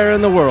 Anywhere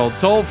in the world,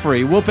 toll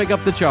free. We'll pick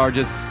up the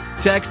charges.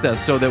 text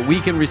us so that we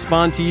can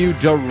respond to you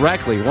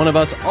directly. One of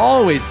us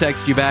always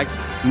texts you back.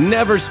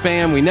 Never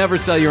spam. We never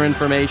sell your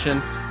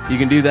information. You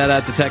can do that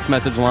at the text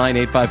message line,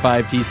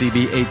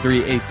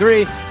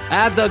 855-TCB-8383,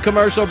 at The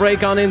Commercial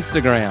Break on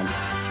Instagram,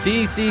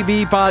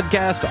 TCB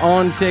Podcast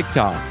on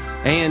TikTok,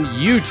 and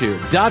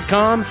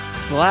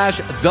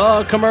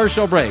youtube.com/The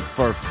Commercial Break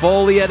for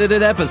fully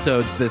edited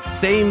episodes the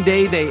same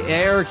day they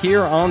air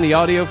here on the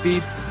audio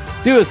feed.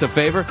 Do us a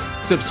favor,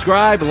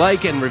 subscribe,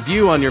 like, and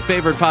review on your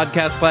favorite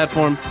podcast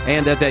platform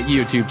and at that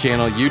YouTube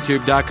channel,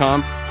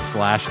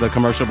 youtube.com/The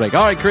Commercial Break.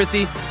 All right,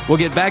 Chrissy, we'll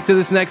get back to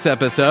this next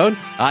episode.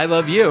 I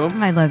love you.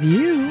 I love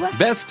you.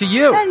 Best to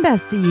you. And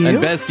best to you.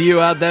 And best to you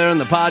out there in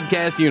the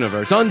podcast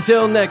universe.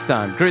 Until next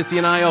time, Chrissy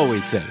and I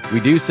always say, we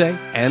do say,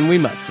 and we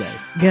must say,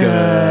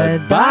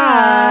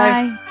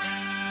 goodbye.